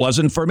whistle. It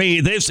wasn't for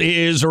me. This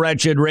is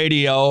Wretched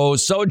Radio.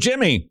 So,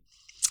 Jimmy.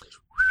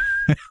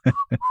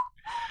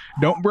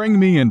 Don't bring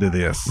me into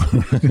this.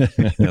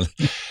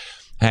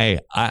 Hey,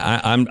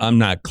 I'm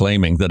not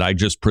claiming that I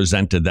just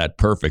presented that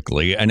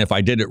perfectly. And if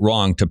I did it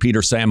wrong, to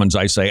Peter Sammons,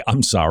 I say,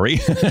 I'm sorry.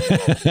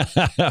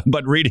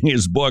 But reading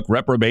his book,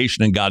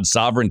 Reprobation and God's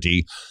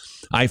Sovereignty,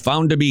 I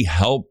found to be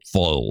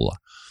helpful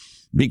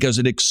because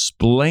it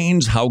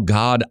explains how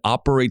God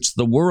operates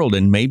the world.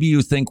 And maybe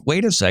you think,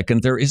 wait a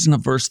second, there isn't a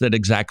verse that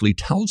exactly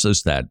tells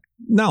us that.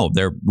 No,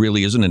 there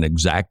really isn't an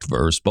exact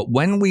verse. But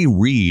when we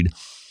read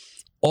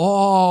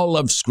all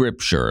of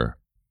Scripture,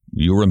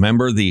 you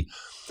remember the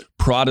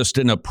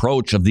Protestant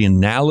approach of the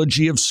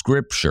analogy of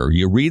Scripture.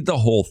 You read the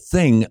whole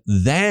thing,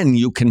 then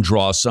you can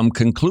draw some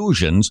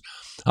conclusions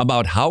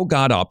about how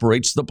God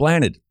operates the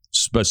planet,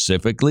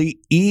 specifically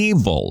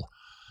evil.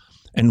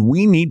 And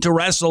we need to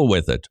wrestle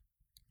with it.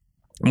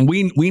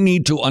 We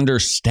need to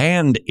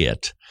understand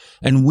it.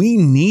 And we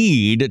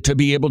need to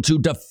be able to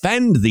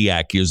defend the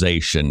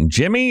accusation.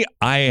 Jimmy,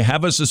 I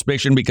have a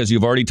suspicion, because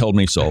you've already told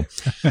me so,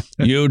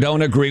 you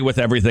don't agree with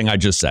everything I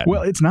just said.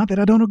 Well, it's not that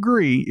I don't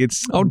agree.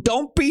 It's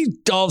don't be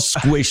all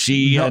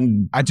squishy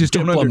and I just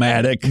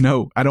diplomatic.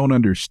 No, I don't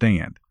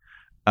understand.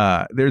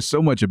 There's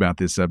so much about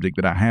this subject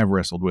that I have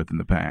wrestled with in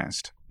the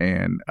past.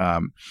 And,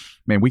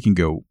 man, we can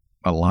go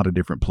a lot of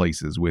different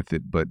places with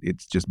it, but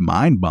it's just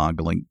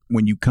mind-boggling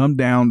when you come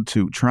down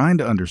to trying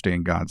to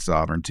understand God's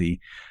sovereignty,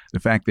 the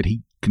fact that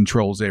he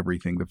controls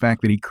everything, the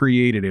fact that he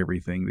created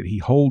everything, that he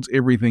holds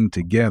everything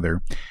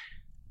together.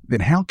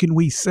 Then how can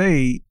we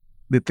say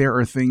that there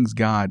are things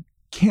God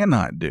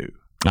cannot do?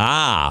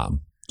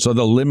 So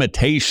the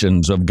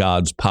limitations of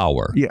God's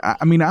power. Yeah,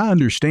 I mean, I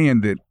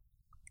understand that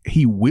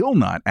he will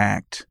not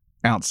act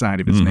outside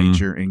of his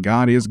nature, and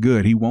God is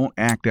good. He won't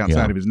act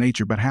outside of his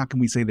nature, but how can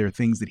we say there are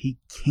things that he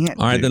can't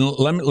do? All right, then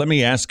let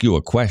me ask you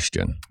a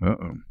question.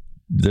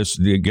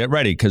 Get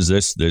ready, because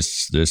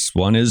this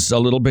one is a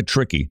little bit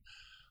tricky.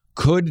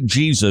 Could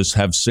Jesus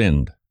have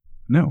sinned?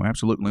 No,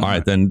 absolutely not. All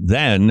right,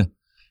 then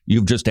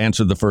you've just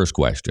answered the first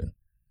question.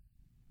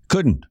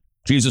 Couldn't.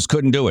 Jesus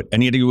couldn't do it,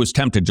 and yet he was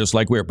tempted just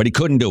like we are, but he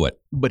couldn't do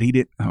it. But he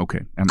did. Okay.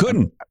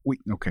 Couldn't.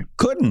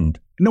 Couldn't.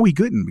 No, he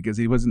couldn't, because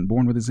he wasn't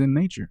born with a sin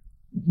nature.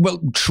 Well,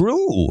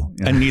 true.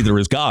 And neither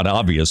is God,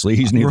 obviously.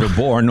 He's neither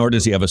born nor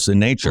does he have a sin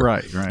nature.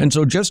 Right. And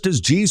so just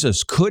as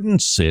Jesus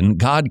couldn't sin,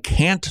 God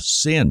can't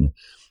sin.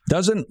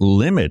 Doesn't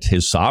limit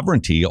his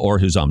sovereignty or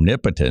his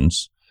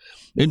omnipotence.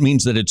 It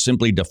means that it's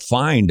simply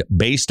defined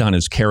based on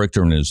his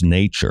character and his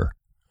nature.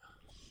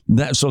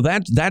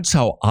 That's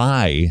how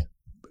I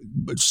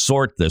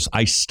sort this.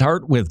 I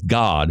start with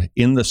God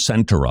in the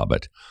center of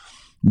it.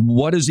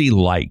 What is he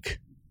like?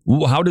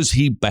 How does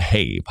he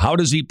behave? How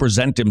does he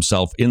present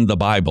himself in the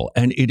Bible?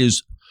 And it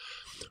is,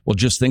 well,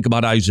 just think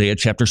about Isaiah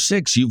chapter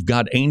 6. You've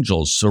got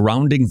angels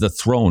surrounding the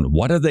throne.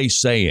 What are they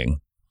saying?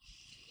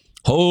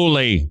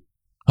 Holy,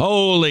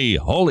 holy,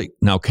 holy.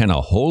 Now, can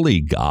a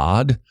holy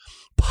God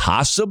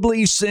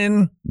possibly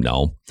sin?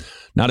 No,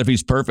 not if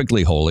he's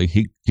perfectly holy.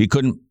 He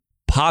couldn't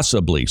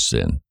possibly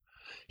sin.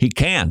 He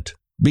can't,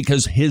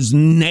 because his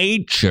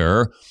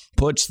nature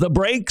puts the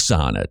brakes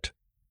on it.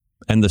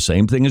 And the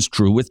same thing is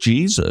true with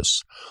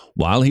Jesus.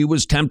 While he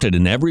was tempted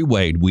in every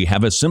way, we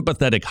have a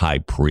sympathetic high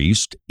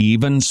priest.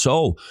 Even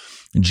so,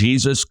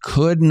 Jesus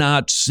could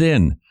not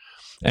sin.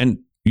 And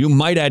you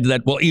might add to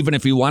that, well, even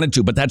if he wanted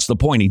to, but that's the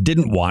point. He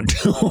didn't want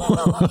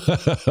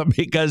to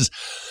because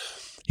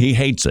he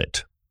hates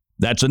it.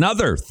 That's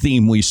another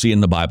theme we see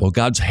in the Bible,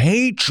 God's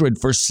hatred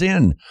for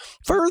sin.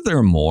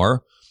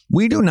 Furthermore,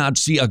 we do not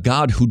see a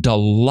God who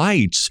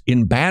delights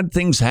in bad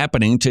things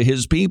happening to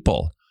his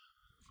people.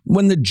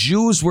 When the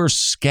Jews were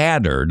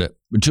scattered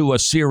to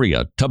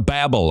Assyria, to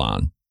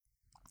Babylon,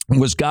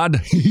 was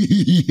God,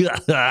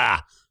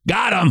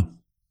 got him,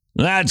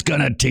 that's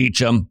going to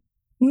teach him?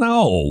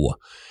 No,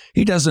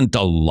 he doesn't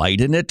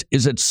delight in it.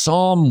 Is it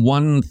Psalm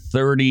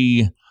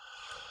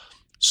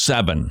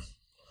 137,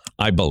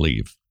 I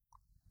believe,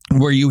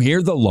 where you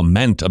hear the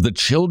lament of the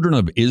children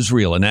of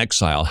Israel in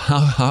exile?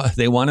 How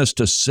they want us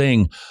to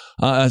sing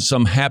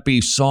some happy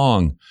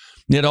song.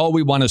 Yet all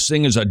we want to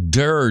sing is a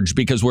dirge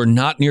because we're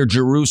not near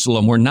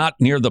Jerusalem. We're not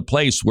near the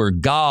place where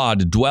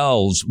God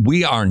dwells.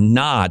 We are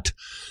not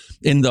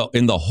in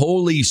the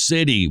holy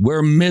city.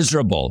 We're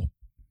miserable.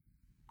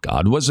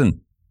 God wasn't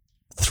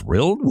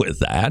thrilled with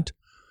that.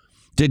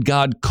 Did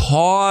God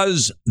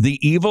cause the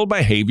evil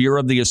behavior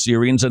of the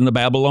Assyrians and the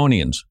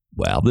Babylonians?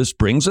 Well, this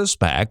brings us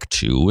back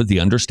to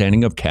the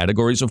understanding of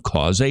categories of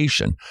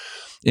causation.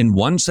 In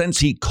one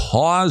sense, he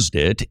caused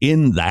it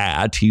in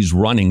that he's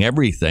running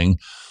everything.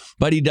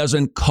 But he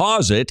doesn't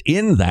cause it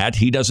in that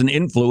he doesn't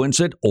influence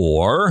it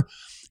or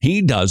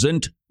he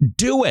doesn't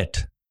do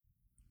it.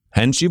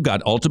 Hence, you've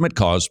got ultimate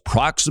cause,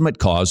 proximate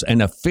cause,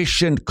 and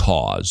efficient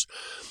cause.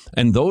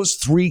 And those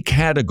three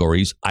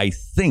categories, I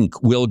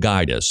think, will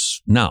guide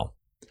us. Now,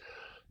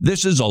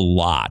 this is a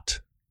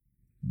lot.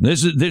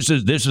 This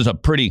is a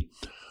pretty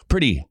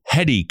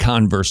heady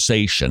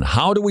conversation.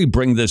 How do we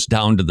bring this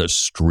down to the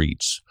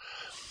streets?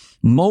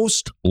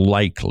 Most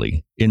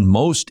likely, in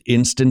most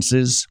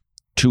instances,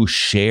 to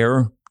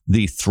share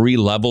the three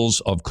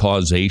levels of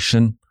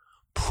causation,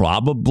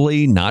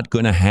 probably not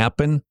going to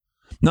happen.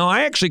 Now,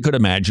 I actually could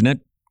imagine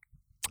it.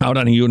 out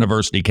on a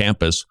university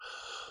campus.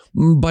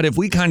 But if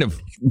we've got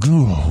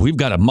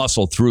to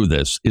muscle through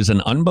this, is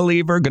an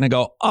unbeliever going to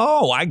go,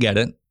 oh, I get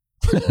it?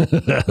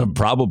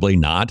 Probably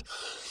not.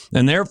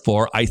 And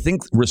therefore, I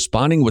think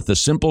responding with the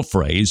simple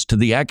phrase to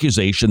the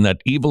accusation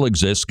that evil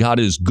exists, God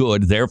is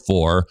good,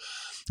 therefore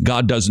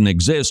God doesn't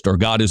exist, or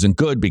God isn't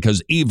good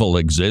because evil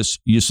exists,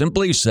 you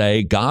simply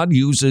say God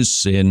uses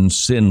sin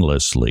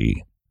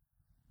sinlessly.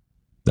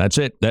 That's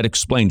it. That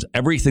explains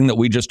everything that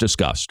we just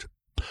discussed.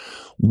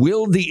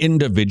 Will the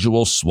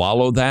individual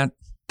swallow that?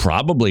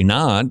 Probably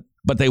not,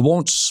 but they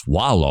won't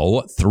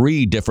swallow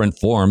 3 different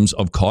forms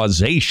of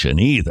causation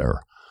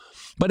either.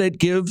 But it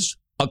gives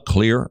a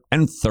clear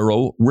and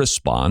thorough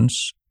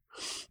response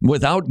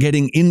without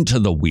getting into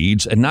the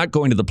weeds and not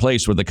going to the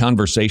place where the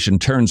conversation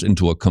turns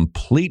into a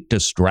complete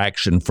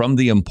distraction from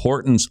the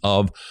importance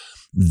of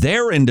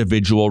their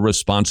individual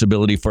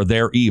responsibility for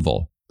their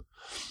evil.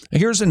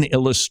 Here's an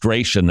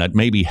illustration that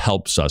maybe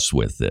helps us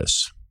with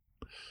this.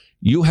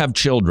 You have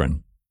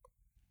children.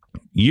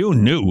 You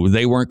knew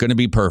they weren't going to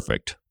be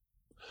perfect,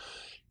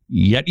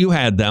 yet you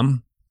had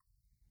them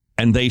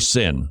and they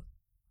sin.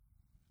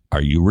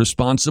 Are you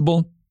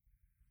responsible?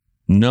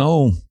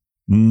 No,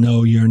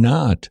 you're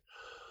not.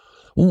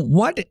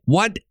 What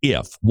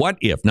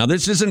if? Now,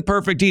 this isn't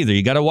perfect either.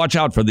 You got to watch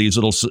out for these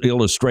little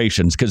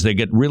illustrations because they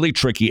get really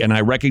tricky, and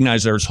I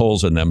recognize there's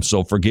holes in them.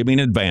 So forgive me in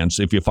advance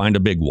if you find a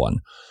big one.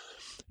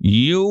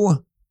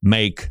 You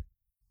make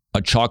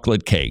a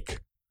chocolate cake,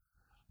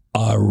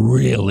 a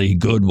really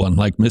good one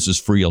like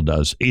Mrs. Friel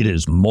does. It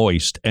is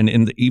moist, and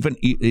even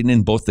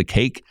in both the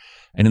cake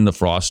and in the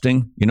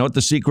frosting. You know what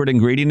the secret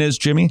ingredient is,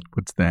 Jimmy?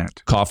 What's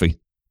that? Coffee.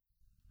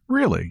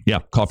 Really? Yeah,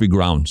 coffee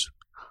grounds.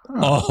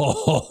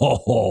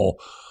 Oh,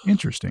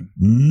 interesting.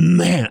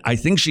 Man, I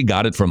think she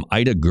got it from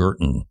Ida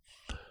Gerton.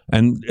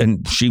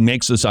 And she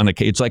makes this on a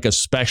cake. It's like a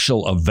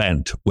special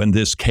event when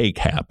this cake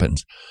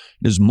happens.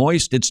 It is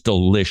moist. It's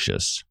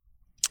delicious.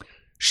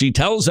 She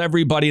tells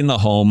everybody in the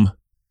home,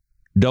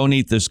 don't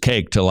eat this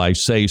cake till I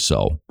say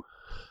so.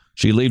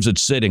 She leaves it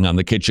sitting on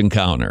the kitchen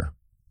counter.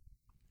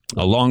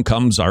 Along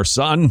comes our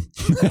son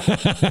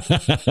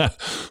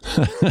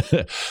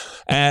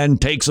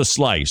and takes a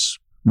slice.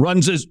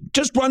 Runs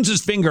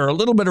his finger a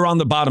little bit around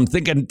the bottom,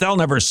 thinking they'll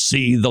never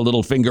see the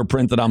little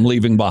fingerprint that I'm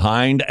leaving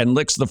behind, and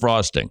licks the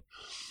frosting.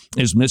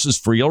 Is Mrs.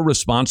 Friel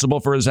responsible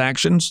for his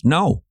actions?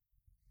 No.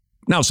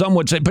 Now, some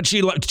would say, but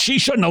she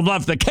shouldn't have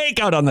left the cake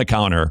out on the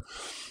counter.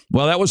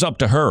 Well, that was up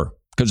to her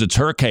because it's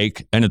her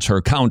cake and it's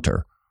her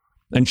counter,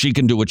 and she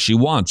can do what she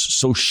wants.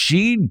 So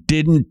she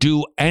didn't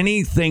do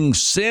anything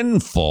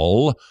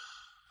sinful,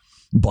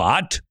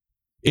 but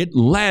it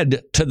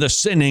led to the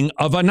sinning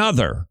of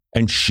another.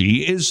 And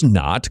she is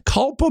not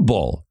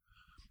culpable.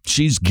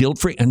 She's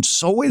guilt-free, and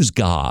so is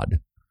God.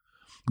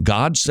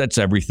 God sets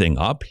everything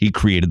up. He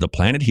created the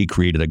planet. He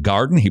created a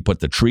garden. He put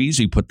the trees.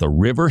 He put the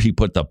river. He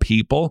put the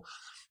people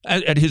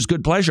at his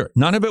good pleasure.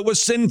 None of it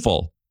was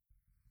sinful.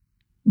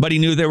 But he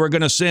knew they were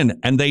going to sin,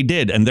 and they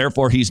did, and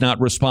therefore he's not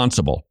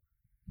responsible.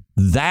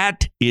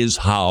 That is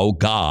how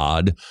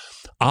God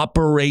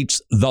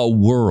operates the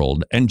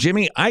world. And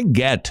Jimmy, I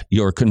get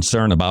your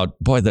concern about,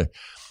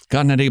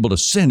 God not able to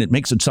sin. It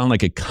makes it sound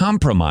like it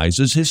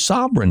compromises his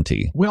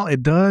sovereignty. Well,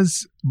 it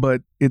does,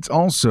 but it's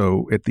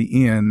also at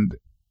the end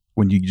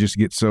when you just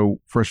get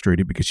so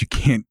frustrated because you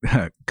can't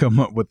come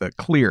up with a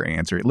clear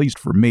answer, at least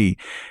for me.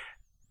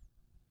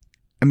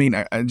 I mean,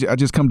 I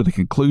just come to the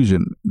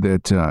conclusion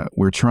that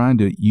we're trying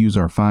to use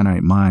our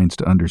finite minds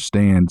to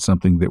understand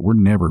something that we're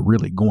never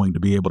really going to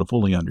be able to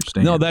fully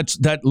understand. No,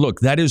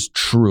 that is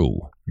true.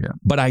 Yeah.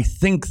 But I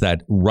think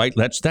that's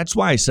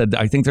why I said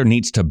I think there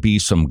needs to be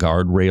some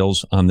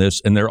guardrails on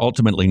this, and there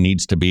ultimately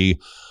needs to be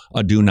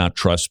a do not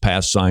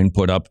trespass sign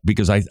put up,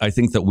 because I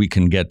think that we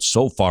can get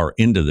so far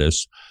into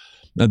this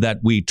that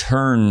we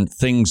turn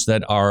things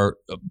that are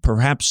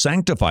perhaps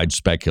sanctified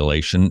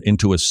speculation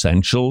into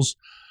essentials.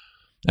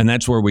 And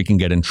that's where we can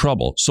get in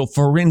trouble. So,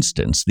 for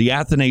instance, the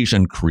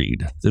Athanasian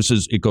Creed,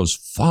 it goes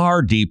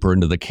far deeper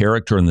into the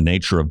character and the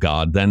nature of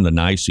God than the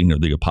Nicene or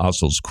the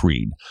Apostles'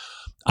 Creed.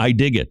 I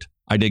dig it.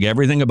 I dig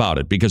everything about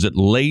it because it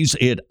lays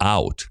it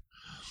out.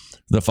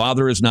 The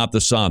Father is not the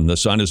Son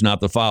is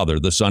not the Father,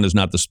 the Son is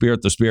not the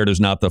Spirit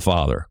is not the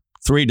Father.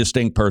 3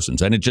 distinct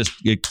persons. And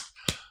it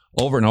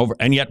over and over,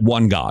 and yet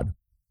one God.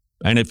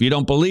 And if you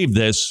don't believe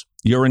this,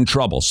 you're in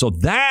trouble. So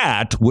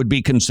that would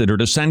be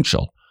considered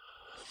essential.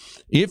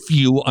 If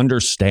you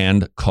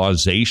understand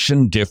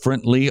causation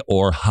differently,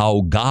 or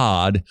how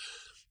God,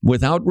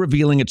 without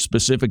revealing it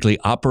specifically,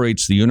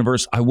 operates the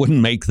universe, I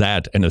wouldn't make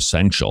that an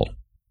essential.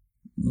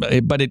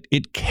 But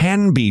it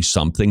can be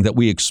something that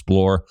we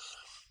explore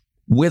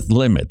with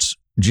limits.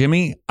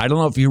 Jimmy, I don't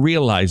know if you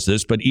realize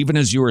this, but even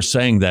as you were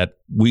saying that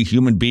we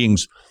human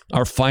beings,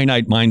 our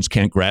finite minds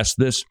can't grasp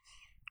this,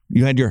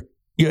 you had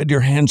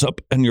your hands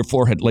up on your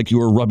forehead like you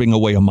were rubbing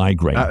away a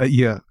migraine. I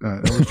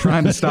was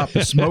trying to stop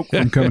the smoke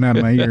from coming out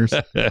of my ears.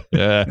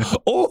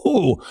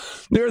 Oh,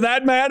 you're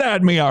that mad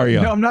at me, are you?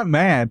 No, I'm not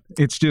mad.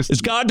 It's just...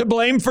 Is God to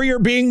blame for your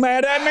being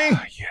mad at me?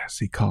 Yes,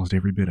 he caused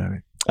every bit of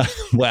it.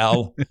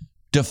 Well,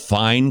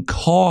 define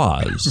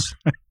cause.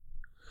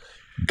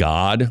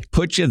 God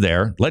put you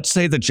there. Let's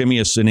say that Jimmy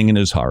is sinning in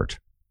his heart.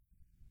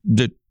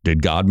 Did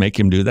God make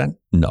him do that?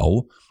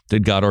 No.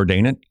 Did God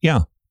ordain it?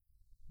 Yeah.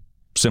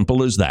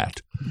 Simple as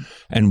that.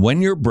 And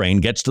when your brain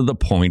gets to the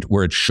point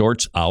where it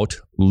shorts out,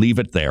 leave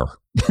it there.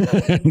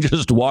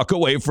 Just walk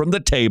away from the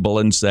table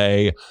and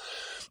say,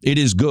 it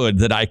is good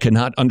that I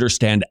cannot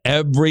understand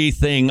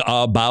everything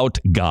about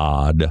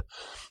God.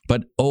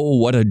 But oh,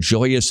 what a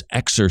joyous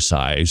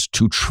exercise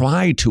to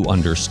try to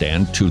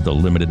understand, to the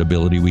limited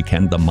ability we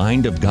can, the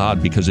mind of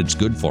God, because it's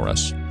good for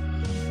us.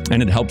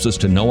 And it helps us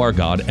to know our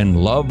God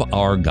and love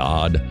our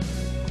God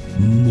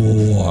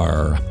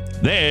more.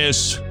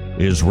 This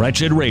is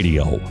Wretched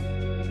Radio.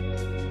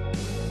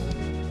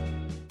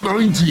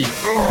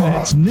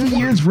 It's New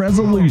Year's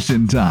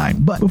resolution time.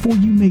 But before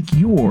you make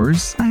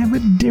yours, I have a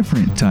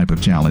different type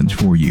of challenge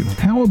for you.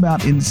 How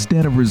about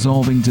instead of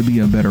resolving to be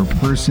a better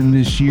person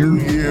this year,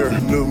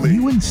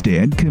 you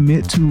instead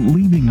commit to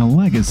leaving a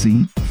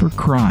legacy for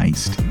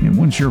Christ. And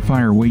one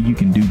surefire way you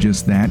can do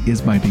just that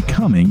is by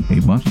becoming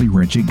a monthly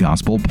Wretched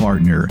Gospel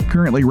partner.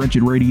 Currently,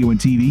 Wretched Radio and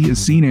TV is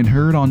seen and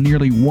heard on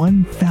nearly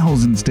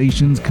 1,000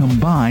 stations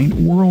combined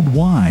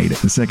worldwide.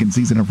 The second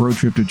season of Road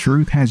Trip to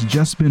Truth has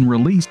just been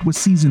released with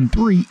Season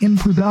 3 in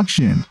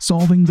production,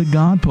 solving the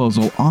God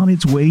puzzle on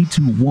its way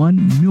to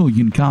 1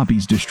 million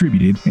copies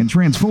distributed and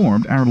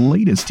transformed. Our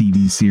latest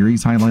TV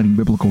series highlighting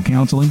biblical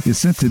counseling is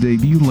set to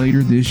debut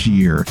later this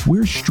year.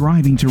 We're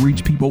striving to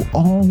reach people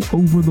all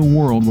over the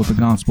world with the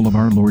gospel of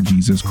our Lord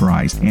Jesus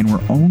Christ, and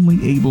we're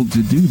only able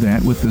to do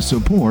that with the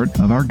support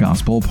of our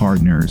gospel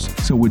partners.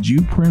 So would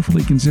you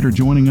prayerfully consider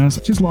joining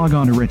us? Just log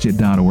on to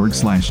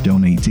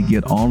wretched.org/donate to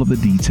get all of the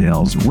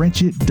details.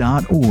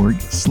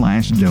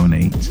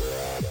 wretched.org/donate.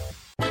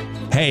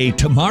 Hey,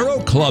 Tomorrow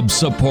Club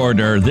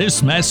supporter,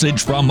 this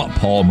message from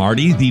Paul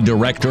Marty, the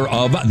director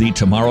of the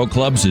Tomorrow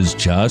Clubs, is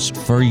just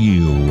for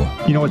you.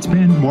 You know, it's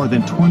been more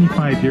than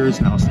 25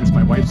 years now since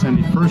my wife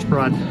Cindy first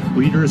brought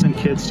leaders and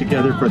kids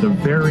together for the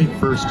very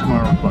first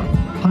Tomorrow Club.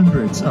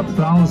 Hundreds of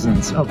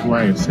thousands of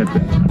lives have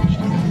been touched.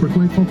 We're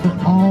grateful for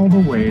all the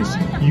ways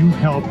you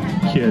help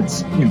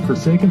kids in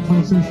forsaken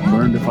places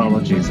learn to follow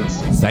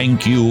Jesus.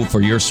 Thank you for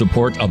your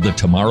support of the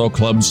Tomorrow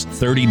Club's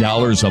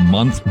 $30 a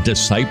month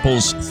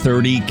Disciples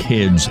 30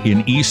 Kids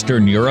in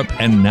Eastern Europe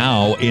and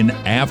now in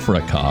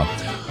Africa,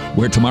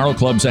 where Tomorrow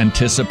Clubs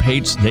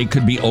anticipates they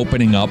could be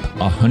opening up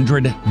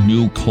 100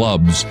 new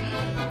clubs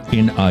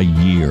in a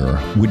year.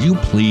 Would you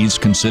please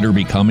consider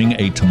becoming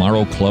a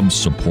Tomorrow Club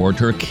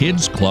supporter?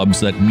 Kids clubs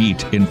that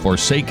meet in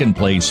forsaken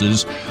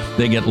places.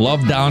 They get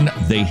loved on,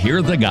 they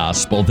hear the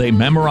gospel, they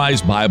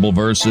memorize Bible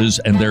verses,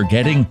 and they're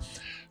getting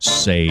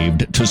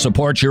saved. To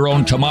support your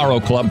own Tomorrow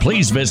Club,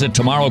 please visit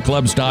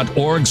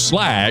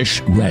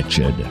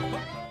tomorrowclubs.org/wretched.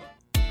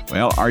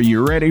 Well, are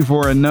you ready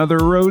for another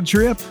road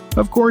trip?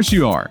 Of course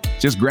you are.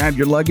 Just grab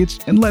your luggage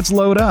and let's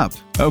load up.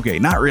 Okay,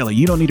 not really.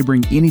 You don't need to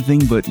bring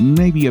anything but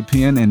maybe a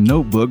pen and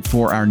notebook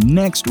for our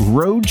next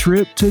Road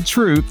Trip to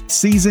Truth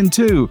Season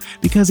 2,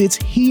 because it's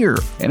here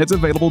and it's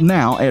available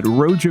now at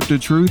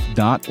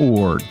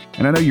roadtriptotruth.org.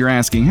 And I know you're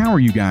asking, how are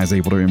you guys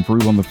able to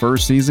improve on the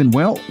first season?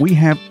 Well, we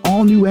have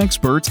all new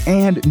experts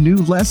and new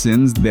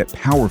lessons that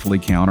powerfully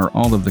counter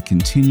all of the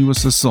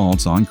continuous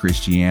assaults on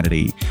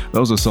Christianity.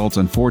 Those assaults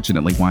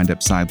unfortunately wind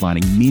up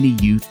sidelining many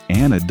youth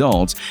and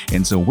adults,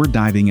 and so we're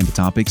diving into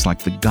topics like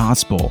the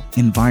gospel,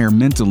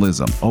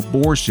 environmentalism,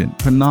 abortion,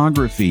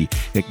 pornography,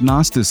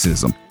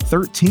 agnosticism.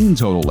 13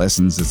 total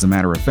lessons, as a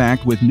matter of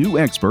fact, with new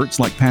experts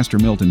like Pastor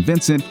Milton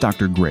Vincent,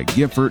 Dr. Greg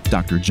Gifford,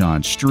 Dr.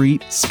 John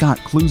Street, Scott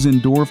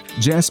Klusendorf,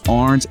 Jess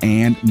Arns,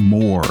 and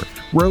more.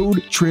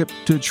 Road Trip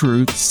to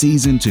Truth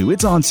Season 2.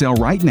 It's on sale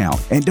right now.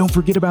 And don't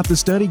forget about the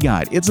study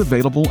guide. It's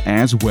available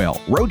as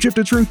well.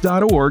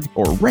 roadtriptotruth.org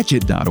or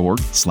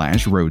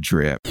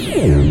wretched.org/roadtrip.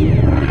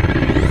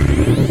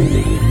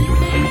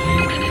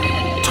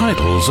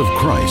 Titles of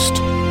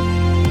Christ.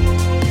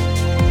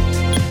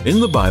 In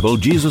the Bible,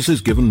 Jesus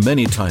is given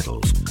many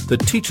titles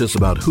that teach us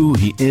about who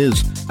he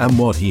is and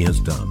what he has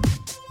done.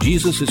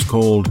 Jesus is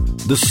called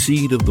the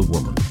seed of the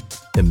woman.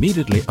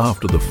 Immediately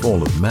after the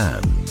fall of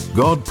man,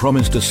 God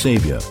promised a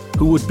Savior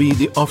who would be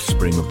the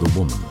offspring of the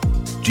woman.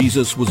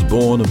 Jesus was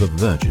born of a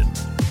virgin,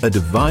 a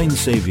divine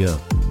Savior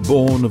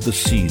born of the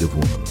seed of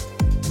woman.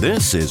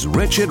 This is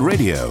Wretched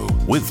Radio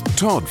with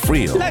Todd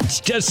Friel. Let's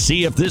just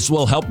see if this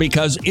will help,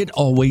 because it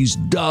always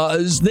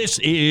does. This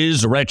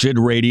is Wretched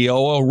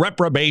Radio, a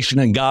reprobation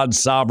in God's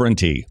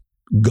sovereignty.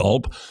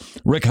 Gulp.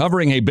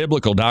 Recovering a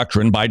biblical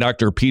doctrine by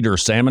Dr. Peter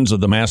Sammons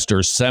of the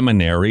Master's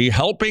Seminary,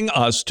 helping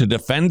us to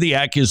defend the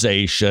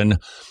accusation,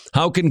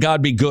 how can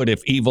God be good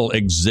if evil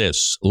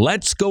exists?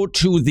 Let's go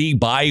to the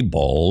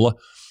Bible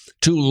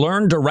to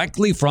learn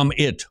directly from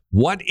it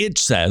what it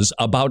says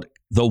about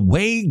the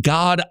way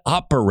God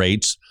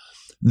operates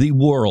the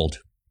world.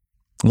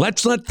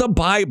 Let's let the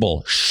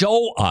Bible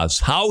show us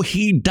how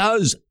he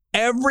does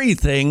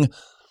everything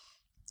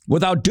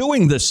without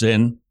doing the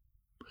sin.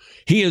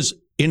 He is,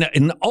 in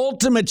an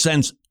ultimate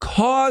sense,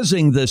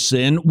 causing the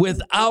sin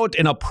without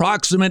an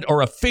approximate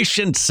or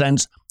efficient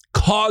sense,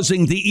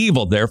 causing the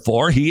evil.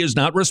 Therefore, he is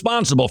not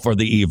responsible for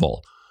the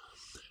evil.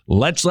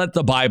 Let's let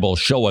the Bible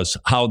show us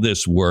how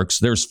this works.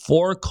 There's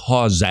 4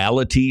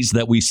 causalities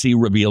that we see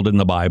revealed in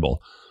the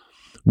Bible.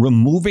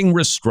 Removing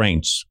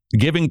restraints,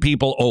 giving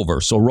people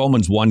over. So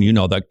Romans 1, you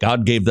know that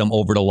God gave them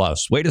over to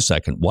lust. Wait a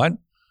second, what?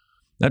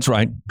 That's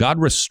right. God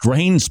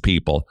restrains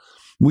people.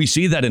 We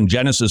see that in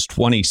Genesis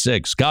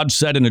 26. God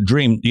said in a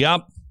dream,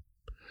 yep,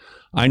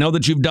 I know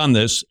that you've done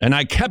this, and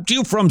I kept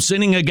you from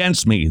sinning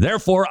against me.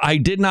 Therefore, I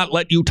did not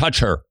let you touch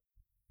her.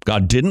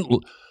 God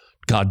didn't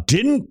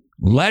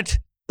let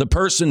the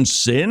person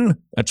sin.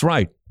 That's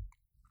right.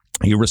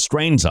 He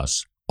restrains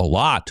us a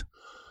lot.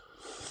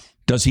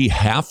 Does he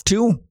have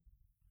to?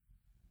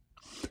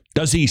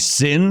 Does he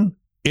sin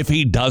if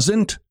he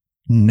doesn't?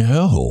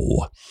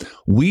 No.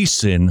 We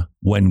sin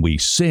when we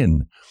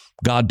sin.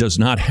 God does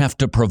not have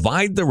to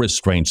provide the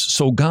restraints,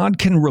 so God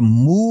can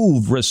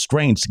remove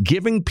restraints,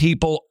 giving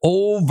people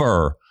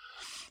over.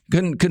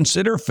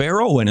 Consider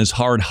Pharaoh and his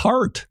hard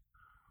heart.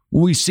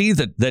 We see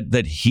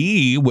that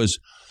he was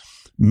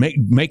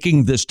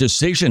making this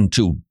decision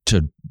to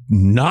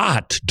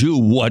not do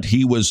what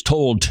he was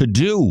told to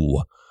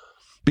do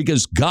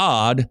because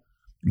God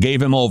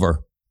gave him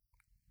over.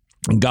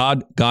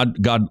 God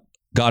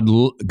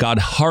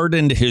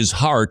hardened his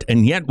heart,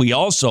 and yet we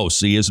also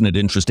see, isn't it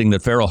interesting,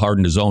 that Pharaoh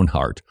hardened his own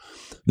heart.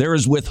 There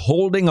is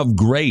withholding of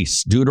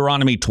grace,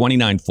 Deuteronomy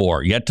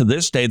 29:4. Yet to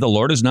this day the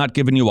Lord has not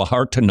given you a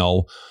heart to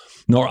know,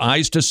 nor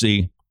eyes to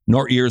see,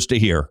 nor ears to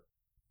hear.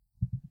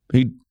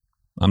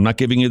 I'm not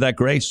giving you that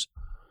grace.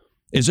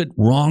 Is it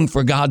wrong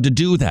for God to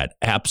do that?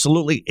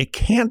 Absolutely, it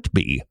can't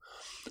be.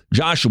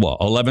 Joshua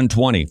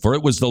 11:20. For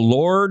it was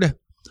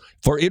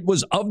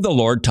of the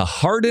Lord to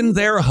harden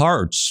their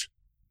hearts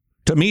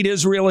to meet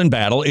Israel in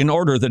battle in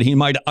order that he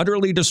might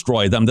utterly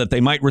destroy them, that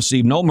they might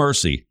receive no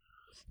mercy,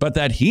 but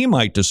that he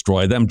might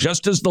destroy them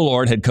just as the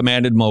Lord had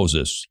commanded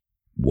Moses.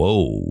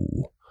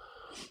 Whoa.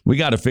 We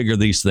got to figure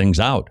these things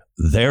out.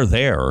 They're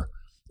there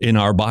in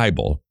our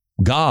Bible.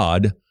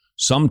 God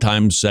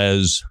sometimes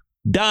says,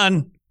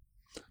 done.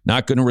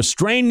 Not going to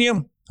restrain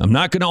you. I'm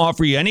not going to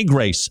offer you any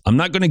grace. I'm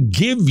not going to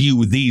give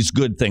you these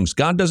good things.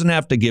 God doesn't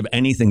have to give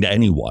anything to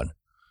anyone,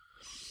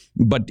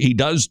 but he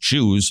does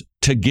choose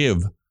to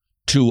give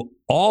to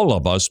all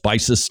of us by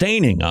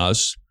sustaining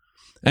us,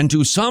 and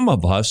to some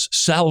of us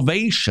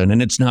salvation.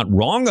 And it's not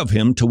wrong of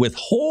him to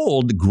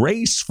withhold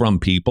grace from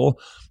people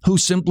who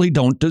simply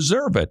don't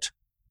deserve it.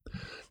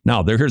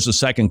 Now, here's the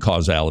second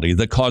causality,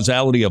 the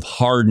causality of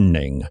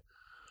hardening.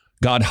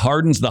 God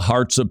hardens the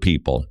hearts of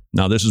people.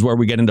 Now, this is where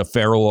we get into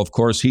Pharaoh, of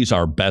course. He's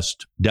our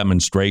best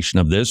demonstration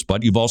of this,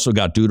 but you've also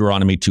got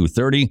Deuteronomy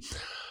 2:30.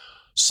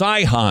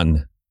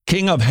 Sihon,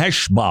 king of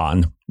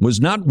Heshbon, was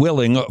not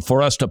willing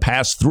for us to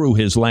pass through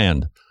his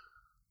land.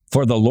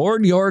 For the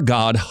Lord your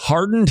God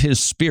hardened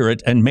his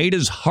spirit and made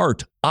his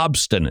heart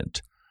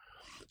obstinate.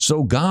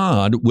 So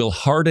God will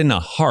harden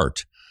a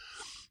heart.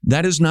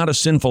 That is not a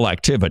sinful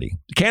activity.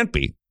 It can't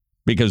be,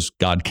 because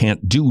God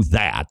can't do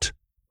that.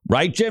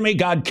 Right, Jimmy?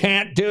 God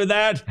can't do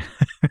that?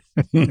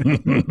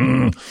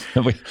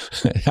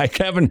 I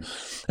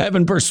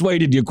haven't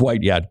persuaded you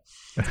quite yet.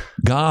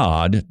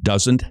 God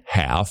doesn't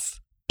have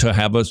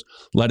to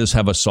let us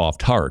have a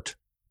soft heart,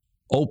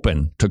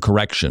 open to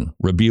correction,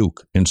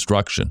 rebuke,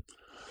 instruction.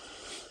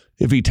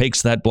 If he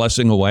takes that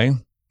blessing away,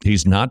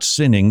 he's not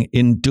sinning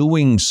in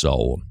doing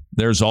so.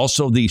 There's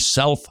also the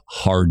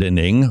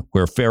self-hardening,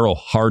 where Pharaoh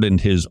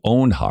hardened his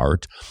own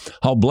heart.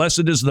 How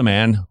blessed is the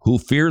man who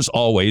fears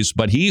always,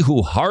 but he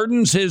who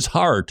hardens his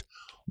heart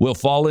will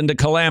fall into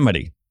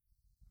calamity.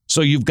 So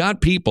you've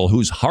got people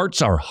whose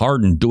hearts are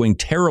hardened doing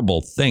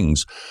terrible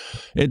things.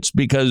 It's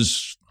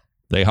because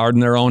they harden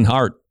their own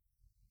heart.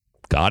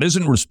 God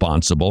isn't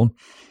responsible.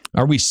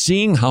 Are we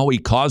seeing how he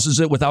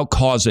causes it without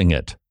causing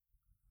it?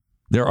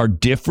 There are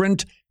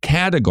different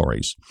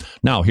categories.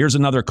 Now, here's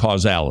another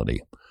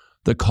causality.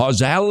 The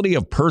causality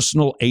of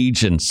personal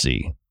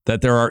agency,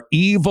 that there are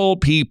evil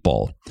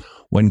people.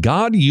 When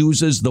God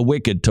uses the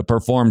wicked to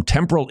perform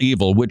temporal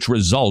evil, which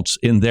results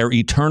in their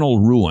eternal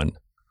ruin,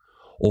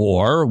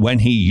 or when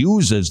he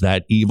uses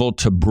that evil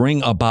to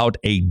bring about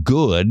a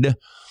good,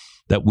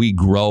 that we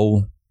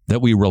grow,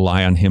 that we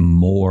rely on him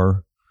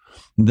more,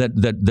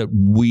 that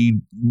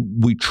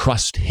we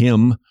trust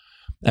him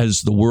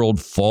as the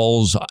world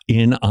falls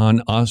in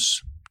on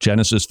us.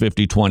 Genesis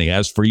 50:20.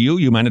 As for you,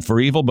 you meant it for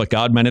evil, but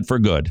God meant it for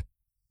good.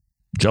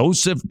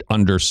 Joseph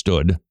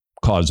understood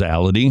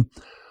causality.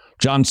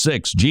 John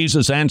 6,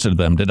 Jesus answered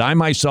them, did I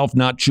myself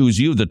not choose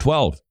you, the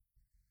 12?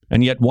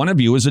 And yet one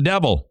of you is a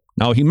devil.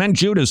 Now he meant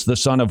Judas, the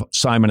son of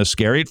Simon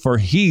Iscariot, for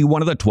he,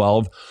 one of the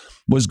 12,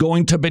 was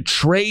going to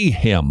betray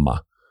him.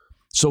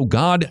 So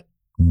God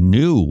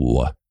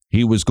knew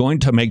he was going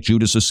to make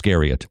Judas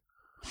Iscariot.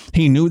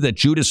 He knew that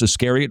Judas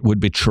Iscariot would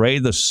betray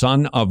the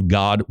Son of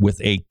God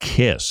with a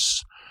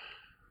kiss.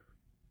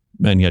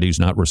 And yet he's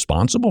not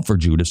responsible for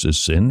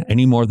Judas's sin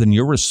any more than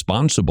you're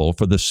responsible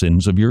for the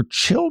sins of your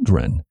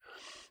children.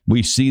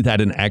 We see that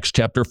in Acts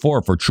chapter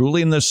 4. For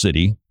truly in this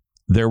city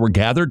there were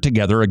gathered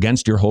together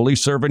against your holy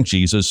servant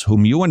Jesus,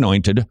 whom you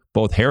anointed,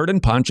 both Herod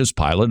and Pontius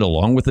Pilate,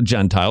 along with the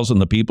Gentiles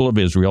and the people of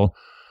Israel,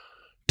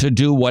 to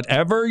do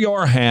whatever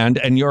your hand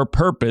and your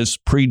purpose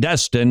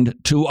predestined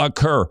to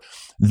occur.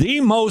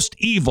 The most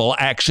evil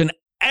action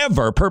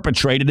ever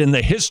perpetrated in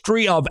the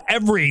history of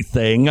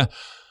everything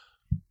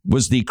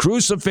was the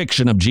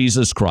crucifixion of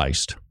Jesus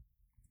Christ.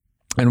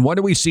 And what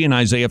do we see in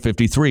Isaiah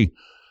 53?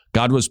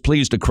 God was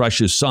pleased to crush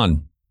his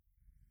son.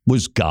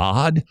 Was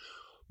God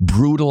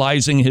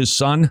brutalizing his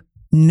son?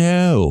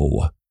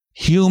 No.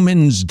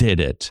 Humans did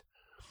it.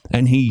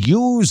 And he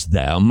used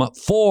them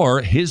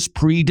for his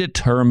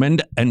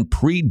predetermined and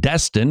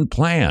predestined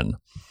plan.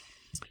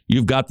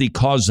 You've got the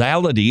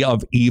causality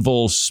of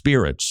evil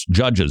spirits,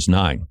 Judges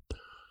 9.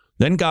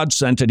 Then God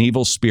sent an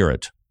evil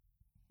spirit.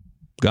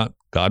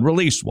 God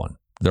released one.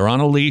 They're on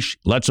a leash,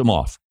 lets them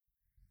off.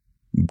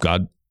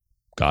 God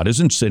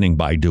isn't sinning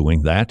by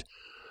doing that.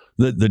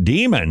 The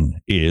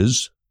demon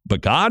is,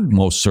 but God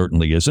most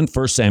certainly isn't.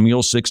 1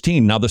 Samuel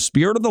 16. Now the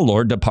Spirit of the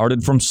Lord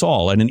departed from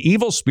Saul, and an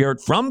evil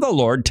spirit from the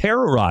Lord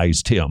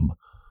terrorized him.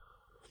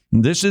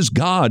 This is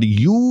God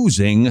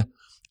using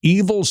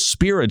evil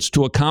spirits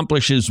to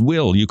accomplish his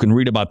will. You can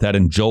read about that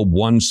in Job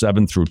 1,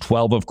 7 through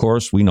 12, of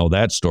course. We know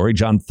that story.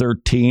 John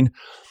 13.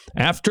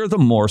 After the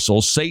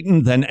morsel,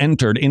 Satan then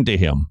entered into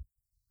him.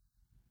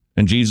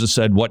 And Jesus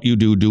said, what you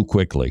do, do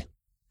quickly.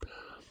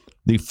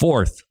 The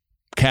fourth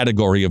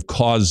category of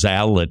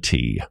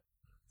causality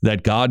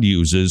that God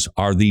uses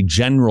are the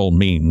general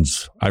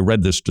means. I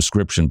read this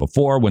description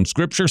before. When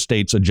Scripture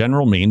states a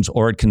general means,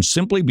 or it can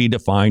simply be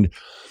defined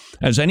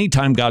as any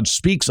time God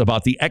speaks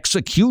about the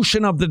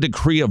execution of the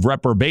decree of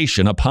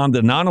reprobation upon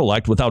the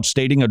non-elect without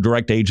stating a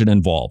direct agent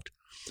involved.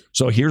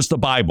 So here's the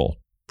Bible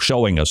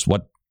showing us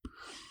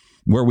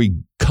where we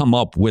come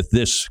up with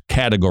this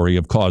category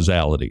of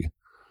causality.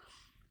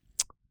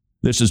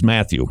 This is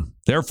Matthew.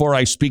 Therefore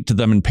I speak to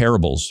them in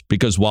parables,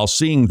 because while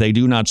seeing they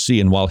do not see,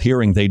 and while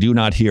hearing they do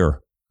not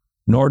hear,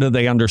 nor do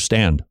they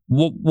understand.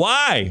 Well,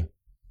 why?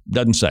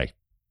 Doesn't say.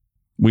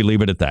 We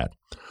leave it at that.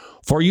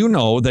 For you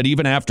know that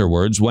even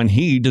afterwards, when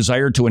he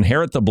desired to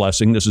inherit the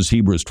blessing, this is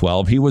Hebrews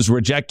 12, he was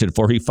rejected,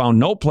 for he found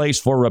no place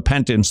for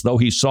repentance, though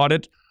he sought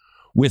it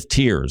with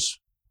tears.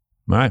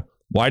 All right?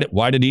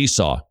 Why did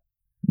Esau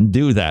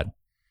do that?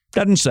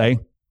 Doesn't say.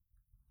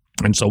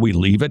 And so we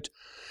leave it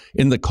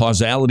in the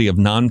causality of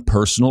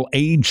non-personal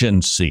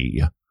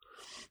agency.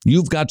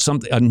 You've got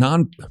something,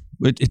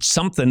 it's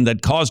something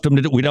that caused him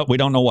to do, we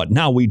don't know what.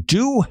 Now, we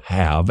do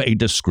have a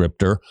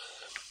descriptor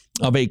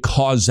of a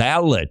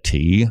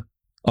causality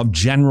of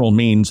general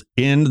means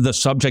in the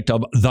subject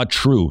of the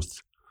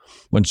truth.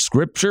 When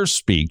Scripture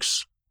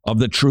speaks of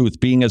the truth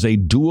being as a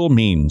dual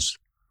means,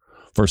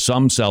 for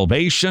some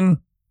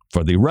salvation,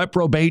 for the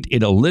reprobate,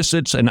 it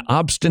elicits an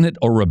obstinate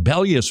or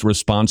rebellious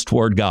response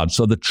toward God.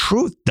 So the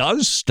truth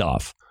does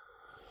stuff.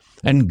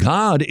 And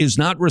God is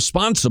not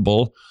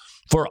responsible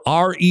for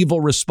our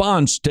evil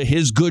response to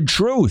his good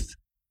truth.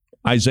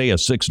 Isaiah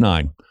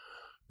 6:9.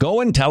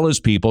 Go and tell his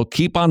people,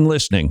 keep on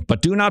listening,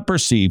 but do not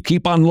perceive.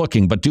 Keep on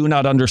looking, but do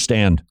not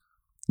understand.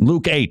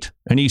 Luke 8.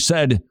 And he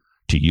said,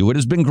 to you it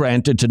has been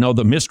granted to know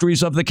the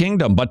mysteries of the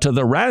kingdom, but to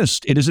the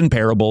rest it is in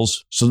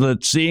parables, so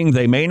that seeing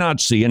they may not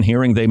see and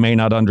hearing they may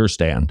not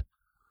understand.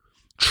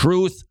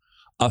 Truth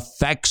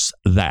affects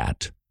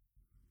that.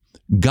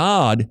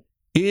 God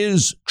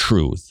is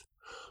truth.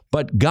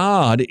 But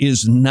God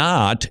is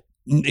not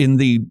in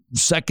the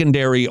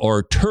secondary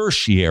or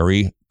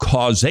tertiary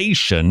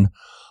causation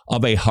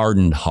of a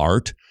hardened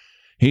heart.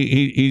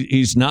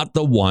 He's not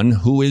the one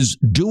who is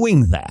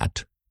doing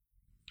that.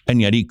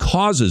 And yet he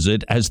causes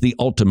it as the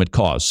ultimate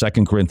cause.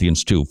 2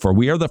 Corinthians 2, for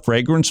we are the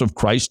fragrance of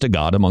Christ to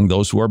God among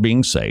those who are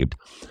being saved,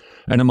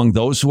 and among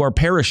those who are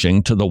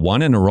perishing, to the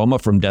one an aroma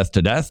from death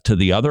to death, to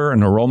the other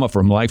an aroma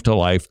from life to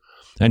life.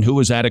 And who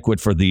is adequate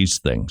for these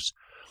things?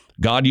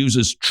 God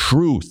uses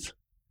truth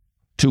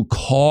to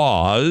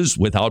cause,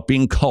 without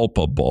being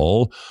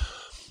culpable,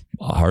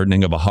 a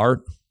hardening of a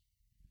heart,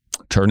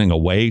 turning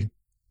away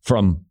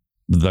from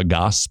the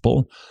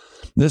gospel.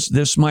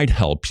 This might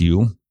help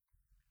you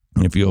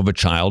if you have a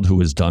child who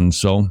has done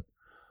so.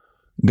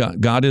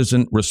 God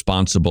isn't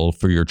responsible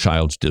for your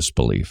child's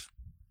disbelief.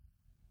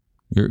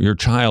 Your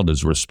child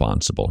is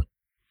responsible.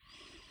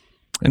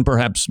 And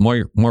perhaps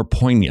more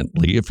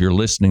poignantly, if you're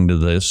listening to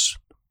this,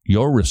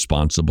 you're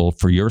responsible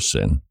for your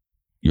sin,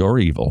 your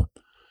evil.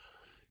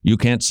 You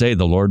can't say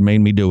the Lord made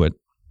me do it.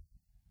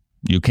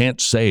 You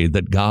can't say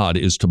that God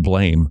is to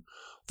blame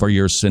for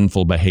your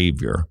sinful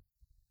behavior.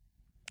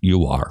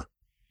 You are.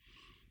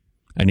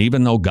 And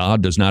even though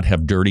God does not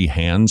have dirty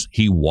hands,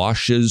 he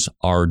washes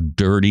our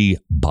dirty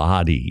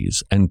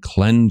bodies and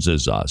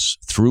cleanses us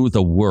through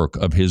the work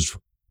of his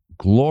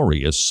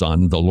glorious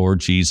Son, the Lord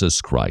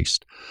Jesus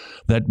Christ,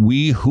 that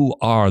we who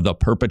are the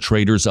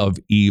perpetrators of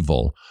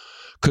evil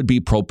could be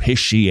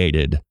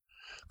propitiated,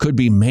 could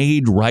be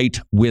made right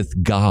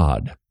with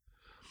God.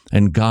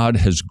 And God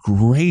has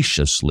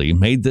graciously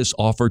made this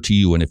offer to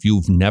you. And if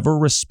you've never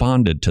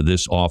responded to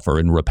this offer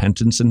in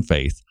repentance and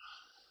faith,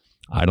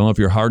 I don't know if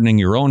you're hardening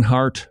your own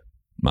heart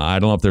I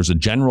don't know if there's a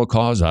general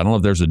cause. I don't know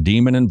if there's a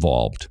demon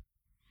involved.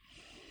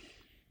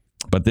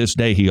 But this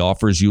day he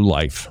offers you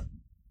life.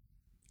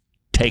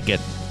 Take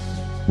it,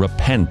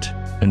 repent,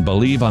 and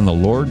believe on the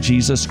Lord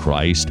Jesus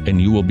Christ,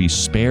 and you will be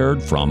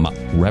spared from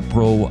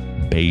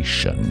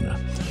reprobation.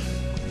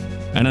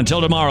 And until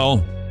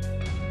tomorrow,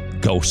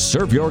 go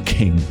serve your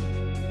King.